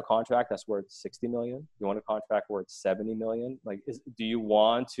to have a contract that's worth $60 million? Do you want a contract worth $70 million? Like, do you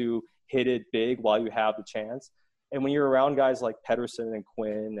want to hit it big while you have the chance? And when you're around guys like Pettersson and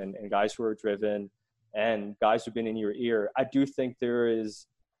Quinn and guys who are driven and guys who've been in your ear, I do think there is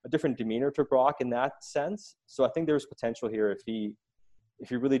a different demeanor to Brock in that sense. So I think there's potential here. If he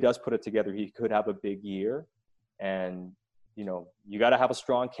really does put it together, he could have a big year. And you got to have a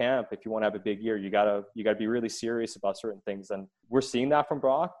strong camp if you want to have a big year. You got to be really serious about certain things, and we're seeing that from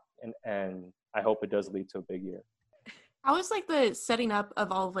Brock. And I hope it does lead to a big year. How is like the setting up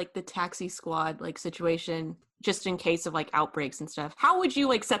of all of like the taxi squad like situation, just in case of like outbreaks and stuff? How would you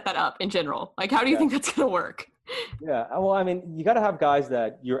like set that up in general? Like, how do you think that's gonna work? Yeah, well, I mean, you got to have guys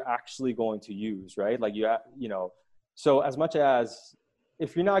that you're actually going to use, right? Like so as much as,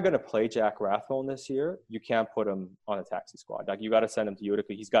 if you're not going to play Jack Rathbone this year, you can't put him on a taxi squad. Like, you got to send him to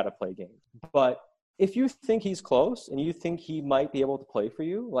Utica. He's got to play games. But if you think he's close and you think he might be able to play for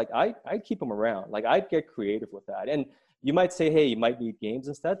you, like, I'd keep him around. Like, I'd get creative with that. And you might say, hey, he might need games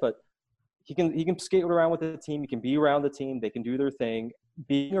instead, but he can skate around with the team. He can be around the team. They can do their thing.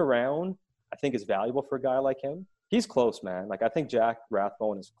 Being around, I think, is valuable for a guy like him. He's close, man. Like, I think Jack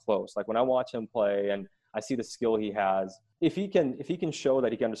Rathbone is close. Like, when I watch him play and I see the skill he has, if he can show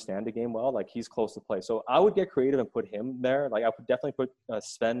that he can understand the game well, like he's close to play. So I would get creative and put him there. Like I would definitely put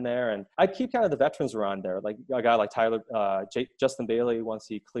Sven there, and I'd keep kind of the veterans around there, like a guy like Justin Bailey once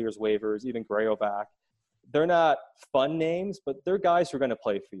he clears waivers, even Grayovac. They're not fun names, but they're guys who are going to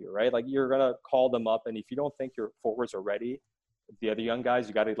play for you, right? Like you're going to call them up, and if you don't think your forwards are ready, the other young guys,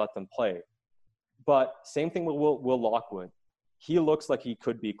 you got to let them play. But same thing with Will Lockwood. He looks like he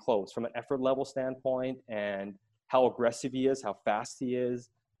could be close from an effort level standpoint and how aggressive he is, how fast he is.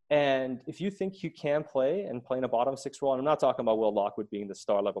 And if you think you can play and play in a bottom six role, and I'm not talking about Will Lockwood being the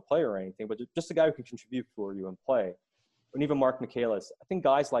star level player or anything, but just a guy who can contribute for you and play. And even Mark Michaelis, I think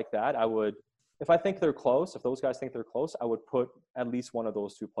guys like that, if I think they're close, if those guys think they're close, I would put at least one of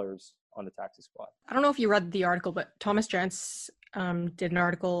those two players on the taxi squad. I don't know if you read the article, but Thomas Jantz did an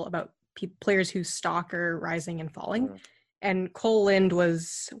article about players whose stock are rising and falling. Mm-hmm. And Cole Lind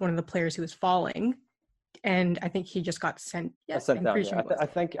was one of the players who was falling. And I think he just got sent down. Sure I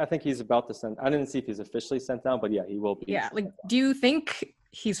think he's about to send. I didn't see if he's officially sent down, but yeah, he will be. Yeah, like, do you think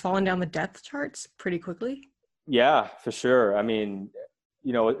he's fallen down the depth charts pretty quickly? Yeah, for sure. I mean,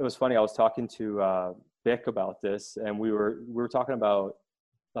 you know, it was funny. I was talking to Vic about this, and we were talking about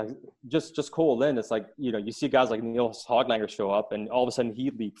like just Cole Lind. It's like, you know, you see guys like Niels Hoglander show up, and all of a sudden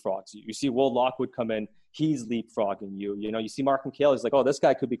he leapfrogs you. You see Will Lockwood come in, he's leapfrogging you. You know, you see Mark McHale, he's like, oh, this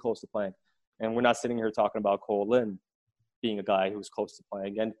guy could be close to playing. And we're not sitting here talking about Cole Lind being a guy who's close to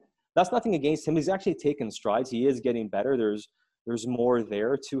playing. And that's nothing against him. He's actually taken strides. He is getting better. There's more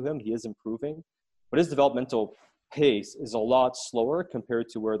there to him. He is improving. But his developmental pace is a lot slower compared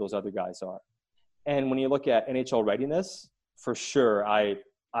to where those other guys are. And when you look at NHL readiness, for sure, I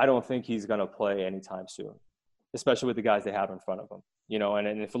don't think he's going to play anytime soon, especially with the guys they have in front of him. You know, and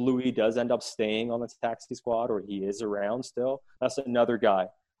if Louis does end up staying on the taxi squad or he is around still, that's another guy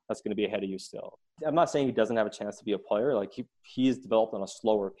that's going to be ahead of you still. I'm not saying he doesn't have a chance to be a player. Like he's developed on a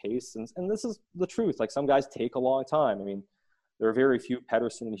slower pace. And this is the truth. Like some guys take a long time. I mean, there are very few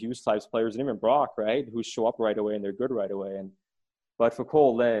Pettersson and Hughes types players, and even Brock, right, who show up right away and they're good right away. But for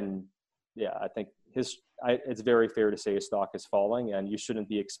Cole Lind, yeah, I think it's very fair to say his stock is falling, and you shouldn't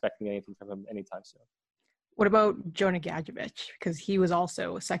be expecting anything from him anytime soon. What about Jonah Gadjevich? Because he was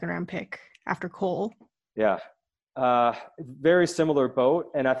also a second-round pick after Cole. Yeah. Very similar boat,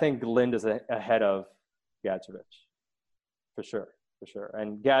 and I think Lind is ahead of Gadjevich for sure.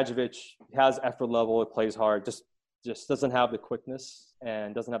 And Gadjevich has effort level, it plays hard, just doesn't have the quickness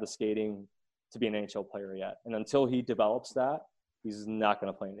and doesn't have the skating to be an NHL player yet. And until he develops that, he's not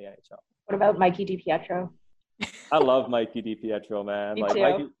going to play in the NHL. What about Mikey DiPietro? I love Mikey DiPietro, man. Me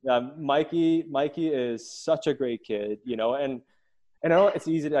too. Mikey is such a great kid, you know, and I know it's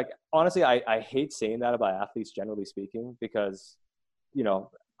easy to, like, honestly, I hate saying that about athletes, generally speaking, because, you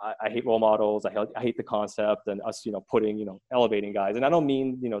know, I hate role models. I hate the concept and us, you know, elevating guys. And I don't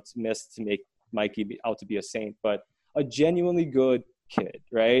mean, you know, to make Mikey out to be a saint, but a genuinely good kid,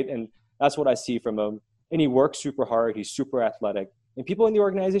 right? And that's what I see from him. And he works super hard. He's super athletic. And people in the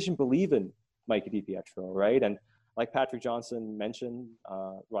organization believe in Mikey DiPietro, right? And like Patrick Johnson mentioned,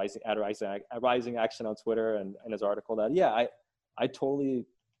 Rising Action on Twitter and his article, that, yeah, I totally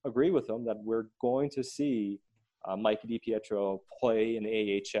agree with him that we're going to see Mikey DiPietro play in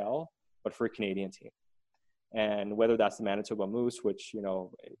the AHL, but for a Canadian team. And whether that's the Manitoba Moose, which, you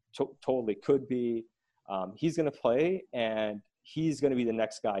know, totally could be, he's going to play, and he's going to be the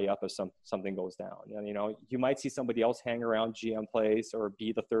next guy up if something goes down. And, you know, you might see somebody else hang around GM place or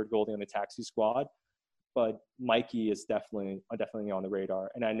be the third goalie on the taxi squad, but Mikey is definitely on the radar.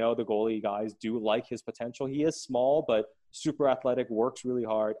 And I know the goalie guys do like his potential. He is small, but super athletic, works really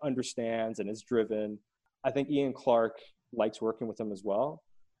hard, understands, and is driven. I think Ian Clark likes working with him as well.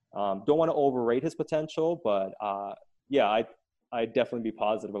 Don't want to overrate his potential, but yeah, I'd definitely be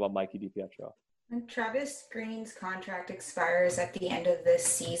positive about Mikey DiPietro. Travis Green's contract expires at the end of this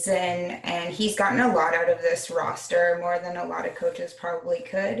season, and he's gotten a lot out of this roster, more than a lot of coaches probably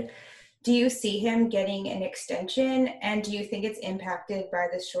could. Do you see him getting an extension, and do you think it's impacted by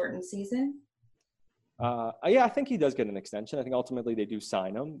this shortened season? Yeah, I think he does get an extension. I think ultimately they do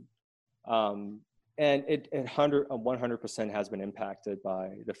sign him. And it 100% has been impacted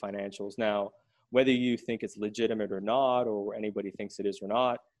by the financials. Now, whether you think it's legitimate or not, or anybody thinks it is or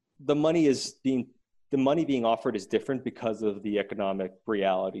not, the money being offered is different because of the economic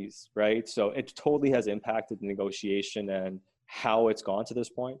realities, right? So it totally has impacted the negotiation and how it's gone to this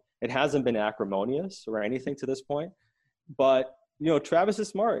point. It hasn't been acrimonious or anything to this point, but, you know, Travis is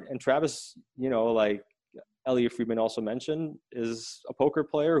smart, and Travis, you know, like Elliot Friedman also mentioned, is a poker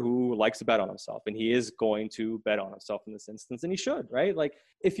player who likes to bet on himself, and he is going to bet on himself in this instance, and he should, right? Like,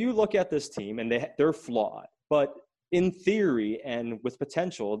 if you look at this team, and they're flawed, but in theory and with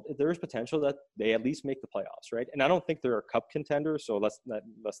potential, there's potential that they at least make the playoffs, right? And I don't think they're a cup contender, so let's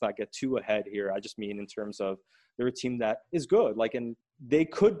not get too ahead here. I just mean in terms of they're a team that is good, like, and they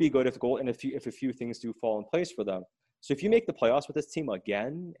could be good if a few things do fall in place for them. So if you make the playoffs with this team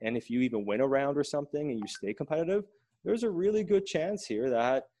again, and if you even win a round or something and you stay competitive, there's a really good chance here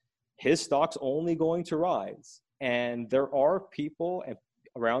that his stock's only going to rise. And there are people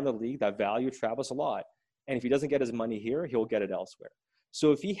around the league that value Travis a lot. And if he doesn't get his money here, he'll get it elsewhere.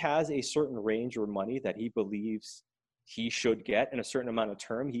 So if he has a certain range or money that he believes he should get and a certain amount of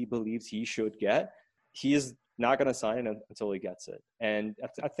term he believes he should get, he is not going to sign it until he gets it. And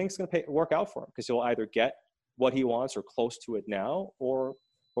I think it's going to work out for him because he'll either get what he wants or close to it now, or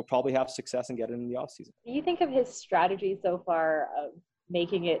will probably have success and get it in the offseason. Do you think of his strategy so far of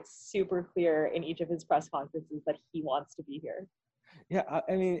making it super clear in each of his press conferences that he wants to be here? Yeah,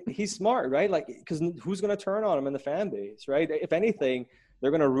 I mean, he's smart, right? Like, because who's going to turn on him in the fan base, right? If anything,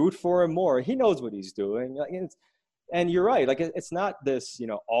 they're going to root for him more. He knows what he's doing. And you're right. Like, it's not this,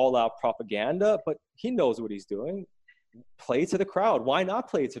 all-out propaganda, but he knows what he's doing. Play to the crowd. Why not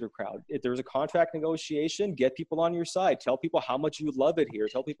play to the crowd? If there's a contract negotiation, get people on your side. Tell people how much you love it here.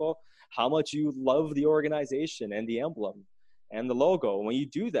 Tell people how much you love the organization and the emblem and the logo. When you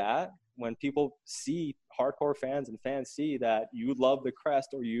do that, when people see, hardcore fans and fans see that you love the crest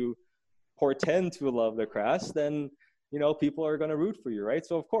or you portend to love the crest, then, people are going to root for you, right?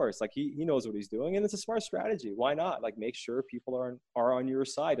 So, of course, like, he knows what he's doing, and it's a smart strategy. Why not? Like, make sure people are on your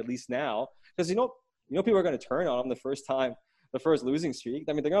side, at least now. Because, people are going to turn on him the first losing streak.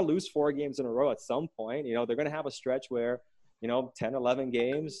 I mean, they're going to lose 4 games in a row at some point. They're going to have a stretch where, 10, 11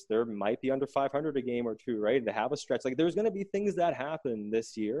 games, there might be under 500 a game or two, right? To have a stretch. Like, there's going to be things that happen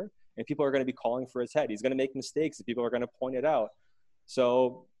this year, and people are going to be calling for his head. He's going to make mistakes, and people are going to point it out.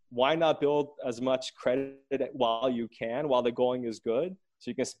 So why not build as much credit while you can, while the going is good, so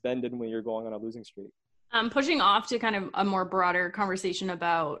you can spend it when you're going on a losing streak? Pushing off to kind of a more broader conversation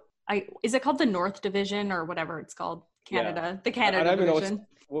about, is it called the North Division or whatever it's called? Canada, yeah. The Canada Division.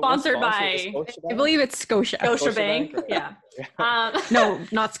 Sponsored by, I believe it's Scotia. Scotiabank, right? Yeah. No,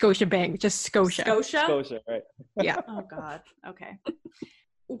 not Scotiabank, just Scotia. Scotia, right. Yeah. Oh, God. Okay.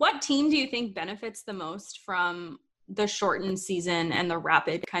 What team do you think benefits the most from the shortened season and the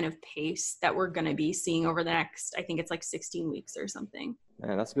rapid kind of pace that we're going to be seeing over the next, I think it's like 16 weeks or something?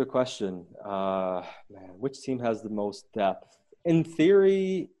 Man, that's a good question. Which team has the most depth? In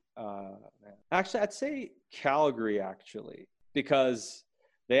theory, actually, I'd say Calgary, actually, because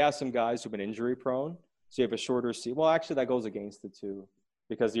they have some guys who've been injury prone. So you have a shorter season. Well, actually, that goes against it too,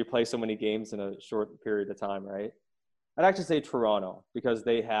 because you play so many games in a short period of time, right? I'd actually say Toronto, because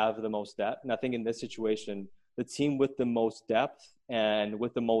they have the most depth. And I think in this situation, the team with the most depth and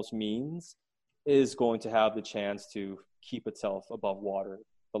with the most means is going to have the chance to keep itself above water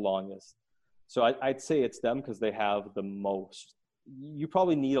the longest. So I'd say it's them because they have the most. You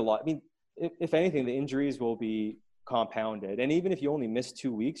probably need a lot. I mean, if anything, the injuries will be compounded. And even if you only miss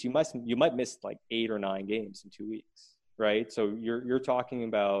 2 weeks, you might miss like 8 or 9 games in 2 weeks, right? So you're talking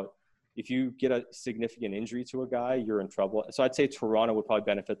about, if you get a significant injury to a guy, you're in trouble. So I'd say Toronto would probably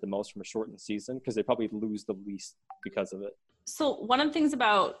benefit the most from a shortened season because they probably lose the least because of it. So one of the things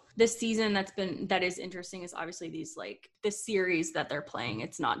about this season that is interesting is obviously these, like, the series that they're playing.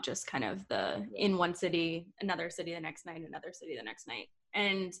 It's not just kind of the in one city, another city the next night, another city the next night.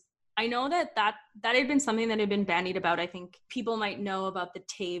 And I know that had been something that had been bandied about. I think people might know about the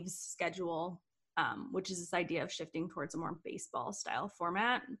Taves schedule, which is this idea of shifting towards a more baseball style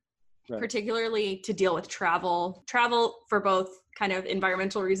format. Right. Particularly to deal with travel for both kind of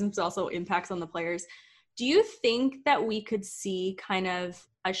environmental reasons, but also impacts on the players. Do you think that we could see kind of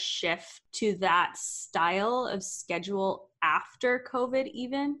a shift to that style of schedule after COVID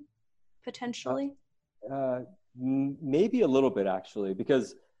even, potentially? Maybe a little bit, actually,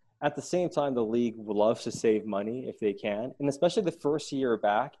 because at the same time, the league loves to save money if they can. And especially the first year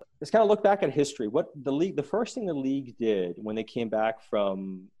back, let's kind of look back at history. What the first thing the league did when they came back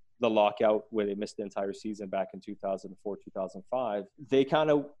from the lockout where they missed the entire season back in 2004, 2005, they kind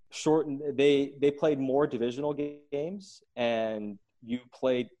of shortened, they played more divisional games, and you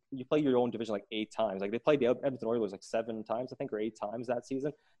play your own division like 8 times. Like, they played the Edmonton Oilers like 7 times, I think, or 8 times that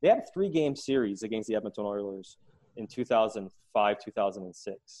season. They had a 3-game series against the Edmonton Oilers in 2005,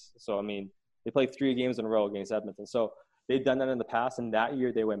 2006. So, I mean, they played 3 games in a row against Edmonton. So they've done that in the past, and that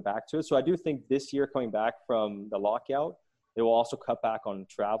year they went back to it. So I do think this year, coming back from the lockout, they will also cut back on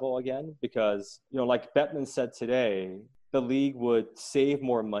travel again because, like Bettman said today, the league would save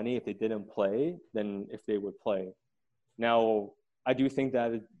more money if they didn't play than if they would play. Now, I do think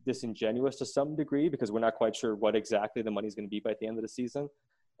that it's disingenuous to some degree because we're not quite sure what exactly the money is going to be by the end of the season.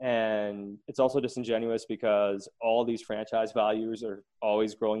 And it's also disingenuous because all these franchise values are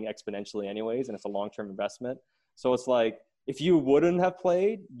always growing exponentially anyways, and it's a long-term investment. So it's like, if you wouldn't have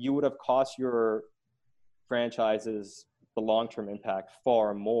played, you would have cost your franchises the long-term impact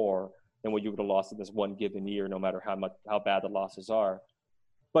far more than what you would have lost in this one given year, no matter how bad the losses are.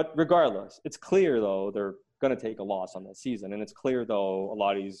 But regardless, it's clear though they're going to take a loss on that season, and it's clear though a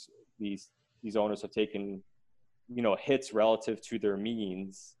lot of these owners have taken, hits relative to their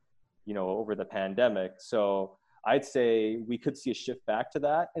means, over the pandemic. So I'd say we could see a shift back to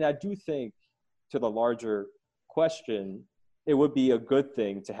that, and I do think, to the larger question, it would be a good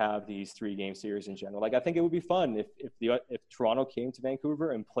thing to have these 3-game series in general. Like, I think it would be fun if Toronto came to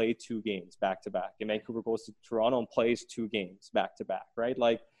Vancouver and played 2 games back to back, and Vancouver goes to Toronto and plays 2 games back to back, right?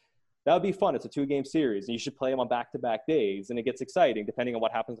 Like, that would be fun. It's a 2-game series, and you should play them on back-to-back days, and it gets exciting depending on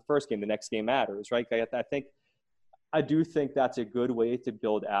what happens the first game. The next game matters, right? I do think that's a good way to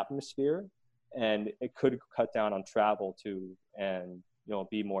build atmosphere, and it could cut down on travel too, and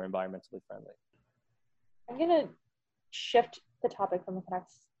be more environmentally friendly. I'm gonna shift the topic from the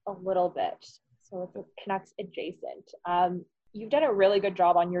Canucks a little bit, so it's Canucks adjacent. You've done a really good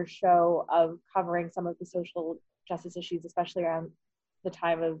job on your show of covering some of the social justice issues, especially around the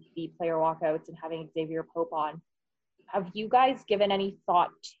time of the player walkouts and having Xavier Pope on. Have you guys given any thought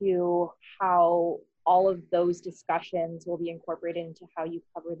to how all of those discussions will be incorporated into how you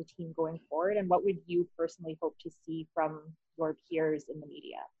cover the team going forward? And what would you personally hope to see from your peers in the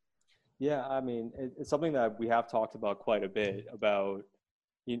media? Yeah, I mean, it's something that we have talked about quite a bit about,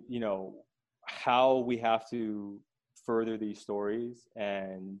 how we have to further these stories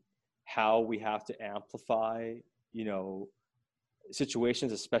and how we have to amplify,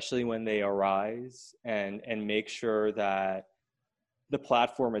 situations, especially when they arise, and make sure that the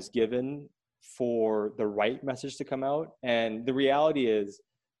platform is given for the right message to come out. And the reality is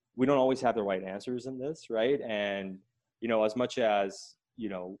we don't always have the right answers in this, right? And, as much as,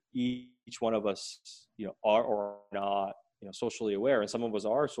 each one of us, are or not, socially aware, and some of us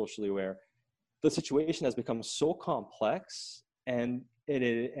are socially aware, the situation has become so complex, and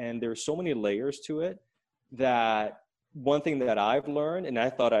there's so many layers to it, that one thing that I've learned, and I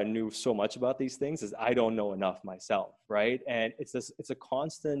thought I knew so much about these things, is I don't know enough myself, right? And it's a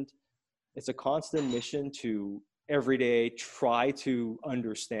constant mission to every day try to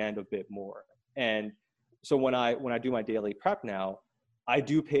understand a bit more. And so when I do my daily prep now, I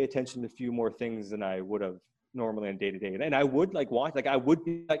do pay attention to a few more things than I would have normally on day to day. And I would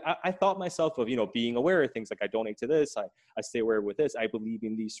I thought myself of, being aware of things, like I donate to this, I stay aware with this, I believe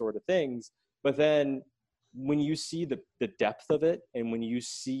in these sort of things. But then when you see the depth of it, and when you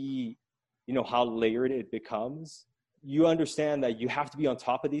see, how layered it becomes, you understand that you have to be on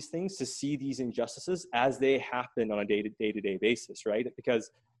top of these things to see these injustices as they happen on a day-to-day basis, right?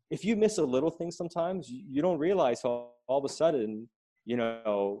 Because if you miss a little thing sometimes, you don't realize how all of a sudden,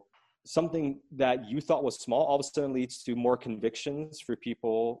 something that you thought was small all of a sudden leads to more convictions for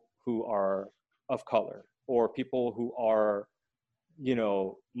people who are of color, or people who are,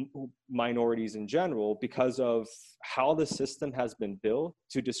 minorities in general, because of how the system has been built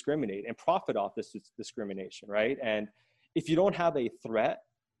to discriminate and profit off this discrimination, right? And if you don't have a threat,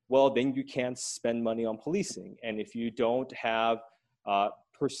 well, then you can't spend money on policing. And if you don't have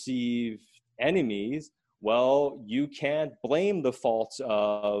perceived enemies, well, you can't blame the faults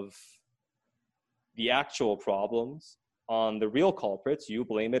of the actual problems on the real culprits. You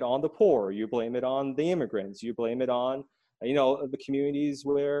blame it on the poor, you blame it on the immigrants, you blame it on the communities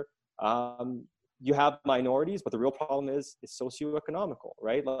where you have minorities, but the real problem is socioeconomical,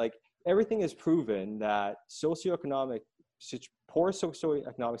 right? Like, everything is proven that poor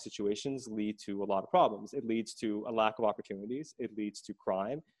socioeconomic situations lead to a lot of problems. It leads to a lack of opportunities. It leads to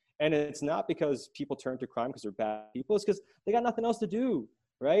crime. And it's not because people turn to crime because they're bad people. It's because they got nothing else to do,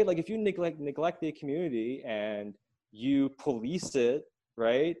 right? Like, if you neglect the community and you police it,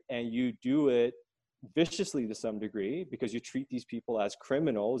 right, and you do it viciously to some degree because you treat these people as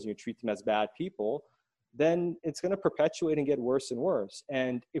criminals and you treat them as bad people, then it's going to perpetuate and get worse and worse.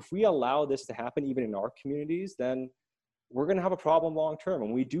 And if we allow this to happen even in our communities, then we're going to have a problem long term.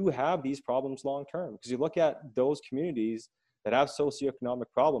 And we do have these problems long term, because you look at those communities that have socioeconomic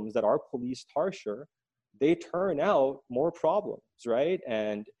problems that are policed harsher, they turn out more problems, right?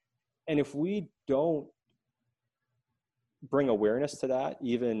 And if we don't bring awareness to that,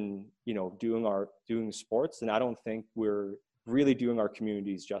 even doing sports, then I don't think we're really doing our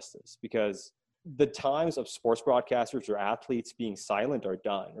communities justice, because the times of sports broadcasters or athletes being silent are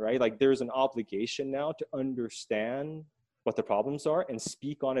done, right? Like, there's an obligation now to understand what the problems are and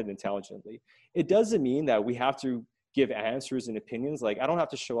speak on it intelligently. It doesn't mean that we have to give answers and opinions. Like, I don't have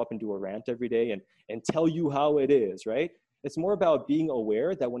to show up and do a rant every day and tell you how it is, right? It's more about being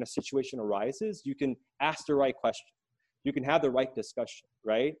aware that when a situation arises, you can ask the right question. You can have the right discussion,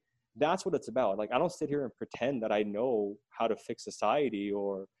 right? That's what it's about. Like, I don't sit here and pretend that I know how to fix society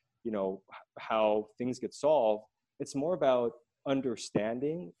or, you know, how things get solved. It's more about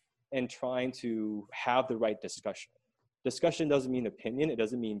understanding and trying to have the right discussion. Discussion doesn't mean opinion. It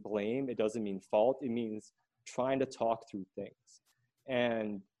doesn't mean blame. It doesn't mean fault. It means trying to talk through things.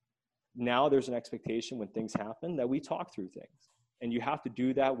 And now there's an expectation when things happen that we talk through things. And you have to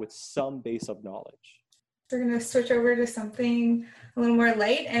do that with some base of knowledge. We're going to switch over to something a little more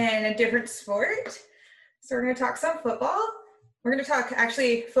light and a different sport. So we're going to talk some football. We're going to talk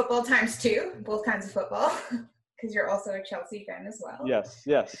actually football times two, both kinds of football, because you're also a Chelsea fan as well. Yes,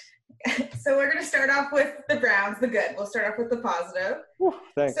 yes. So we're going to start off with the Browns, the good. We'll start off with the positive. Whew,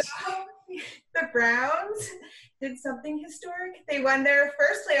 thanks. So the Browns did something historic. They won their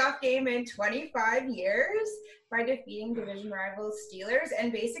first playoff game in 25 years by defeating division rivals Steelers.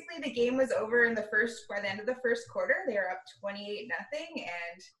 And basically the game was over by the end of the first quarter. They are up 28-0.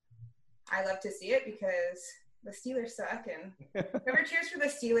 And I love to see it because the Steelers suck. And whoever cheers for the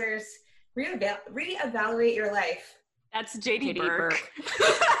Steelers, reevaluate your life. That's JD Burke.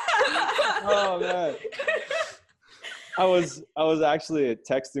 Oh man. I was actually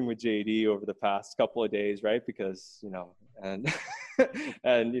texting with JD over the past couple of days, right? Because, you know, and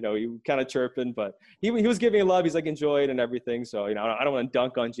and you know, he kind of chirping, but he was giving me love. He's like, enjoy it and everything. So, you know, I don't want to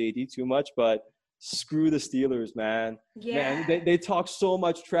dunk on JD too much, but screw the Steelers, man. Yeah. Man, they talk so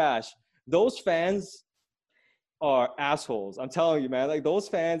much trash. Those fans are assholes. I'm telling you, man. Like, those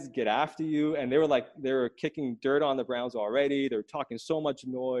fans get after you, and they were kicking dirt on the Browns already. They're talking so much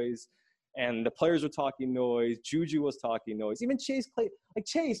noise. And the players were talking noise. Juju was talking noise. Even Chase Clay, like,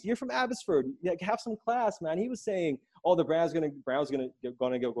 Chase, you're from Abbotsford. Like, have some class, man. He was saying, "Oh, the Browns gonna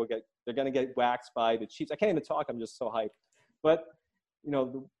get waxed by the Chiefs." I can't even talk. I'm just so hyped. But you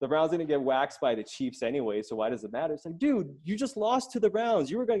know, the Browns didn't get waxed by the Chiefs anyway. So why does it matter? It's like, dude, you just lost to the Browns.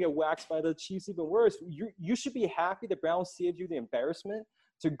 You were gonna get waxed by the Chiefs even worse. You should be happy the Browns saved you the embarrassment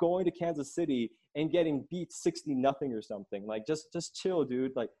to going to Kansas City and getting beat 60-0 or something. Like, just chill,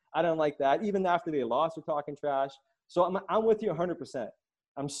 dude. Like, I don't like that. Even after they lost, they're talking trash. So I'm with you 100%.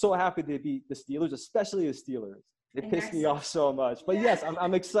 I'm so happy they beat the Steelers, especially the Steelers. They pissed me off so much. But yes,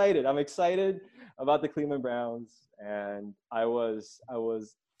 I'm excited. I'm excited about the Cleveland Browns, and I was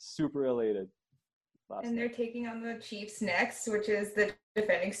super elated. And they're taking on the Chiefs next, which is the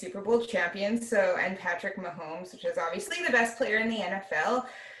defending Super Bowl champions. So, and Patrick Mahomes, which is obviously the best player in the NFL,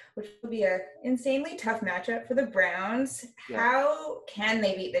 which will be an insanely tough matchup for the Browns. Yeah. How can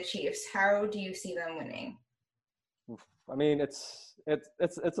they beat the Chiefs? How do you see them winning? I mean, it's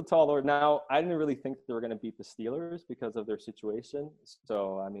a tall order. Now, I didn't really think they were going to beat the Steelers because of their situation.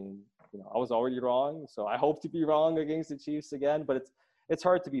 So, I mean, you know, I was already wrong. So I hope to be wrong against the Chiefs again, but it's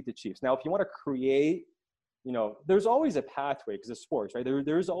hard to beat the Chiefs. Now, if you want to create, you know, there's always a pathway because it's sports, right?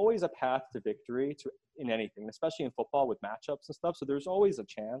 There's always a path to victory in anything, especially in football with matchups and stuff. So there's always a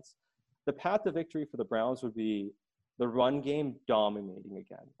chance. The path to victory for the Browns would be the run game dominating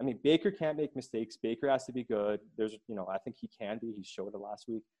again. I mean, Baker can't make mistakes. Baker has to be good. I think he can be. He showed it last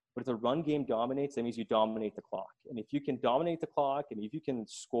week. But if the run game dominates, that means you dominate the clock. And if you can dominate the clock and if you can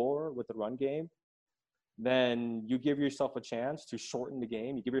score with the run game, then you give yourself a chance to shorten the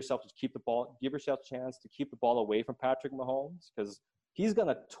game. You give yourself a chance to keep the ball away from Patrick Mahomes because he's going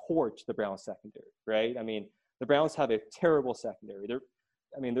to torch the Browns secondary, right? I mean, the Browns have a terrible secondary.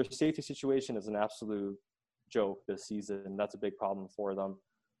 Their safety situation is an absolute joke this season. That's a big problem for them.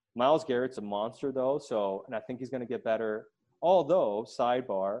 Myles Garrett's a monster though, and I think he's going to get better. Although,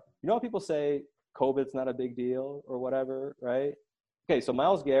 sidebar, you know how people say COVID's not a big deal or whatever, right? Okay, so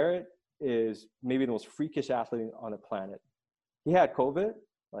Myles Garrett is maybe the most freakish athlete on the planet. He had COVID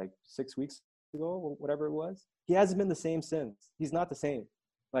like 6 weeks ago, or whatever it was. He hasn't been the same since. He's not the same.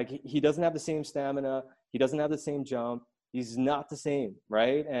 Like, he doesn't have the same stamina. He doesn't have the same jump. He's not the same,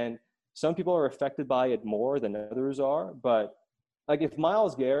 right? And some people are affected by it more than others are. But like, if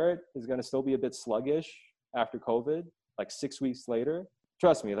Myles Garrett is going to still be a bit sluggish after COVID, like 6 weeks later,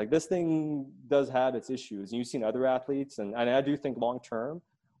 trust me, like, this thing does have its issues. And you've seen other athletes, and I do think long term,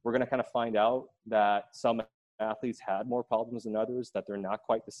 we're going to kind of find out that some athletes had more problems than others, that they're not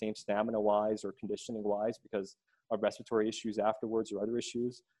quite the same stamina-wise or conditioning-wise because of respiratory issues afterwards or other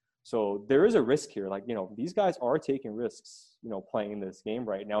issues. So there is a risk here. Like, you know, these guys are taking risks, you know, playing this game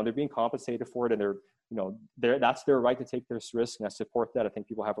right now. And they're being compensated for it, and that's their right to take this risk, and I support that. I think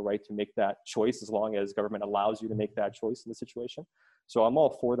people have a right to make that choice as long as government allows you to make that choice in the situation. So I'm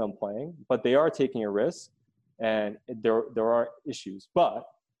all for them playing, but they are taking a risk, and there are issues. But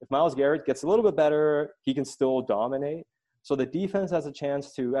if Myles Garrett gets a little bit better, he can still dominate. So the defense has a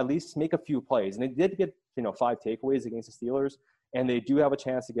chance to at least make a few plays. And they did get 5 takeaways against the Steelers, and they do have a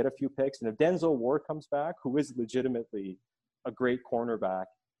chance to get a few picks. And if Denzel Ward comes back, who is legitimately a great cornerback,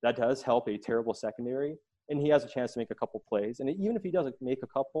 that does help a terrible secondary, and he has a chance to make a couple plays. And even if he doesn't make a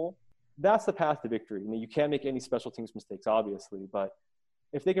couple, that's the path to victory. I mean, you can't make any special teams mistakes, obviously, but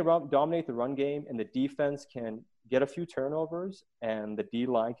if they can dominate the run game and the defense can get a few turnovers and the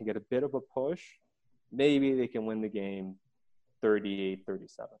D-line can get a bit of a push, maybe they can win the game 38,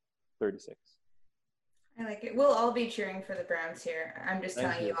 37, 36. I like it. We'll all be cheering for the Browns here. I'm just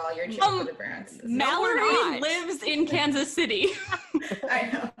telling you all, you're cheering for the Browns. Mallory lives in Kansas City.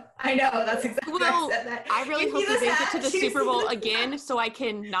 I know. That's exactly why I said that. I really hope they make it to the Super Bowl again so I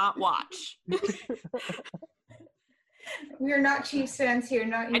can not watch. We are not Chiefs fans here.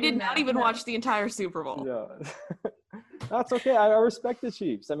 I did not even watch the entire Super Bowl. Yeah. That's okay. I respect the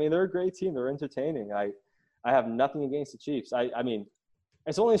Chiefs. I mean, they're a great team. They're entertaining. I have nothing against the Chiefs. I mean,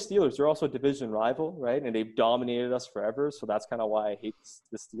 it's only the Steelers. They're also a division rival, right? And they've dominated us forever. So that's kind of why I hate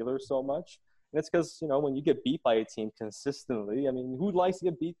the Steelers so much. And it's because, when you get beat by a team consistently, I mean, who likes to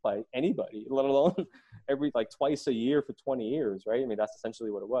get beat by anybody, let alone every twice a year for 20 years, right? I mean, that's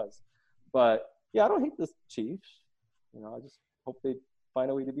essentially what it was. But yeah, I don't hate the Chiefs. I just hope they find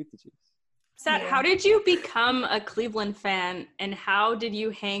a way to beat the Chiefs. Sat, how did you become a Cleveland fan, and how did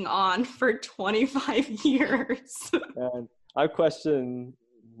you hang on for 25 years? And I question,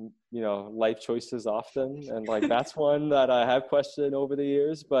 life choices often, and that's one that I have questioned over the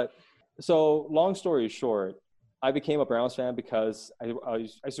years. But so, long story short, I became a Browns fan because I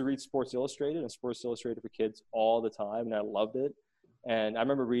used to read Sports Illustrated and Sports Illustrated for Kids all the time, and I loved it. And I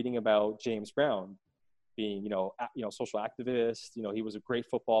remember reading about James Brown being, social activist. He was a great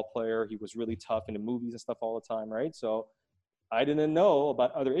football player. He was really tough in the movies and stuff all the time, right? So I didn't know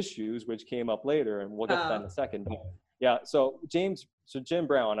about other issues, which came up later, and we'll get to that in a second. But yeah, so Jim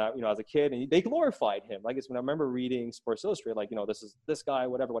Brown, as a kid, and they glorified him. When I remember reading Sports Illustrated, this is this guy,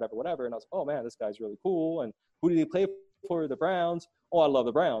 whatever, and I was, oh man, this guy's really cool. And who did he play for? The Browns. Oh, I love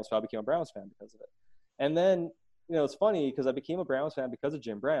the Browns, so I became a Browns fan because of it. And then, it's funny because I became a Browns fan because of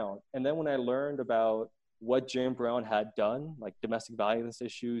Jim Brown. And then when I learned about what Jim Brown had done, domestic violence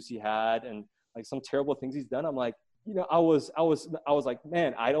issues he had, and some terrible things he's done, I'm like, I was like,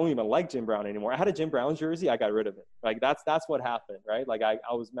 man, I don't even like Jim Brown anymore. I had a Jim Brown jersey, I got rid of it. That's what happened, right? I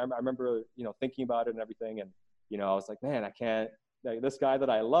remember thinking about it and everything, and I was like, man, I can't, this guy that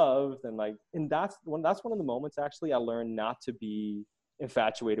I loved, and that's one of the moments actually I learned not to be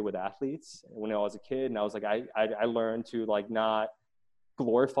infatuated with athletes when I was a kid, and I was like, I learned to not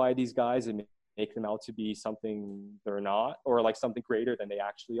glorify these guys and make them out to be something they're not, or something greater than they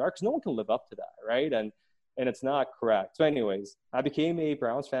actually are, because no one can live up to that, right? And it's not correct. So anyways, I became a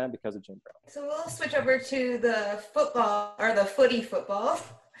Browns fan because of Jim Brown. So we'll switch over to the football, or the footy football,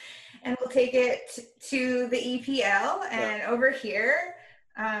 and we'll take it to the EPL. And over here,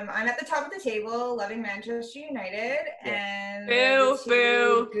 I'm at the top of the table, loving Manchester United, and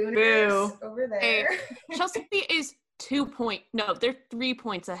boo, over there. Hey, Chelsea is 3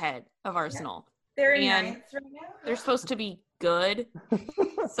 points ahead of Arsenal. Yeah. They're in ninth right now. They're supposed to be good.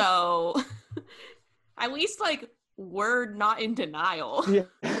 So at least we're not in denial. Yeah.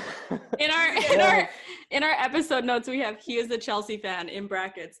 In our episode notes, we have he is a Chelsea fan in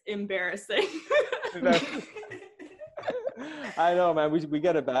brackets, embarrassing. I know, man. We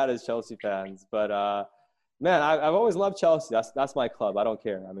get it bad as Chelsea fans, but man, I've always loved Chelsea. That's my club. I don't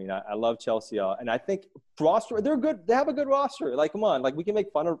care. I mean, I love Chelsea, and I think roster, they're good. They have a good roster. Come on, we can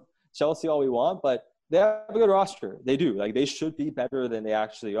make fun of Chelsea all we want, but they have a good roster. They do. They should be better than they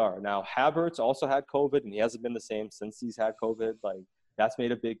actually are. Now, Havertz also had COVID, and he hasn't been the same since he's had COVID. That's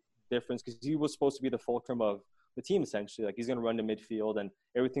made a big difference because he was supposed to be the fulcrum of the team, essentially. He's going to run to midfield, and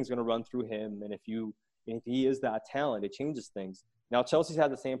everything's going to run through him. And if he is that talent, it changes things. Now, Chelsea's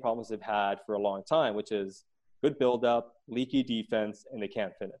had the same problems they've had for a long time, which is good build-up, leaky defense, and they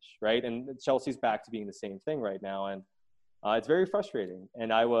can't finish, right? And Chelsea's back to being the same thing right now. And it's very frustrating.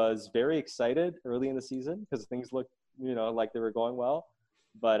 And I was very excited early in the season because things looked, like they were going well.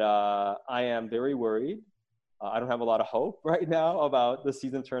 But I am very worried. I don't have a lot of hope right now about the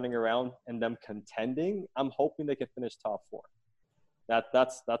season turning around and them contending. I'm hoping they can finish top 4.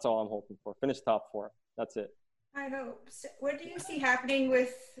 That's all I'm hoping for. Finish top 4. That's it. I hope. So what do you see happening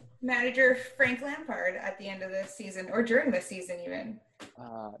with manager Frank Lampard at the end of the season or during the season even?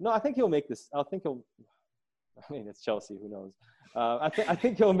 No, I think he'll make this. I mean, it's Chelsea. Who knows? I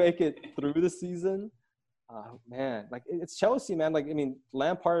think he'll make it through the season. Man, like it's Chelsea, man. Like, I mean,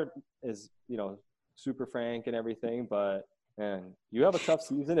 Lampard is, super frank and everything, but man, you have a tough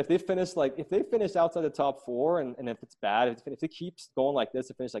season. If they finish outside the top 4, and if it's bad, if it keeps going like this,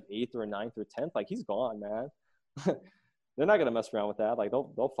 to finish like 8th or 9th or 10th, like he's gone, man. They're not gonna mess around with that. Like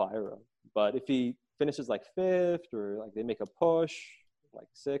they'll fire him. But if he finishes like 5th, or like they make a push, like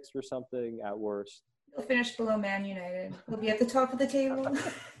 6th or something at worst, he'll finish below Man United. He'll be at the top of the table.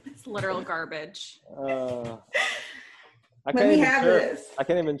 It's literal garbage. I Let me have this. I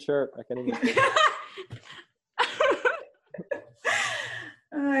can't even chirp.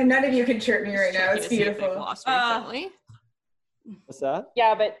 None of you can chirp me right now. It's beautiful. Lost recently. What's that?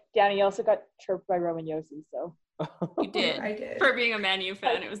 Yeah, but Danny also got chirped by Roman Yossi, so. You did. I did. For being a Man U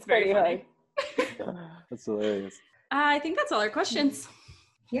fan, it was very funny. That's hilarious. I think that's all our questions.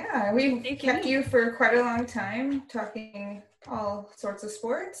 Yeah, we've kept you for quite a long time talking all sorts of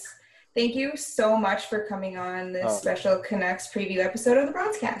sports. Thank you so much for coming on this special Canucks preview episode of the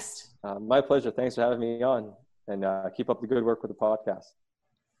broadcast. My pleasure. Thanks for having me on, and keep up the good work with the podcast.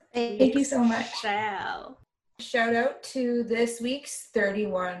 Thank you so much. Ciao. Shout out to this week's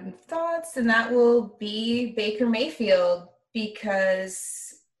 31 Thoughts, and that will be Baker Mayfield,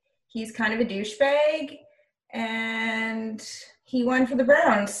 because he's kind of a douchebag and he won for the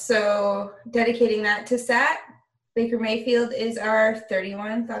Browns. So dedicating that to Sat, Baker Mayfield is our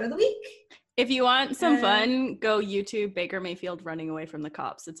 31 Thought of the Week. If you want some fun, go YouTube Baker Mayfield running away from the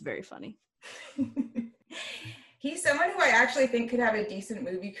cops. It's very funny. He's someone who I actually think could have a decent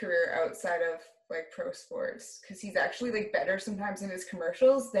movie career outside of like pro sports, because he's actually like better sometimes in his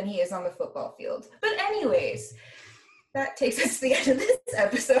commercials than he is on the football field. But anyways, that takes us to the end of this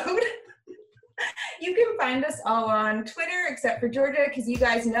episode. You can find us all on Twitter, except for Georgia, because you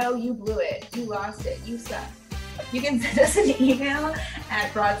guys know you blew it. You lost it. You suck. You can send us an email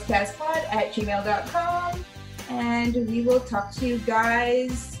at broadcastpod@gmail.com, and we will talk to you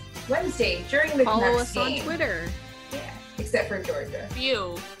guys Wednesday during the Follow Canucks us game. on Twitter. Yeah, except for Georgia.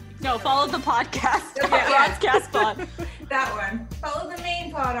 No, follow the podcast. Okay, Broadcast pod. That one. Follow the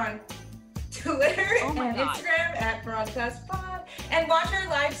main pod on Twitter and God. Instagram at Broadcast Pod. And watch our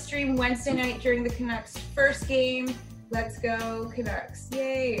live stream Wednesday night during the Canucks' first game. Let's go, Canucks.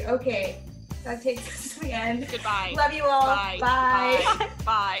 Yay. Okay. That takes us to the end. Goodbye. Love you all. Bye. Bye.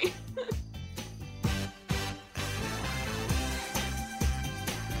 Bye.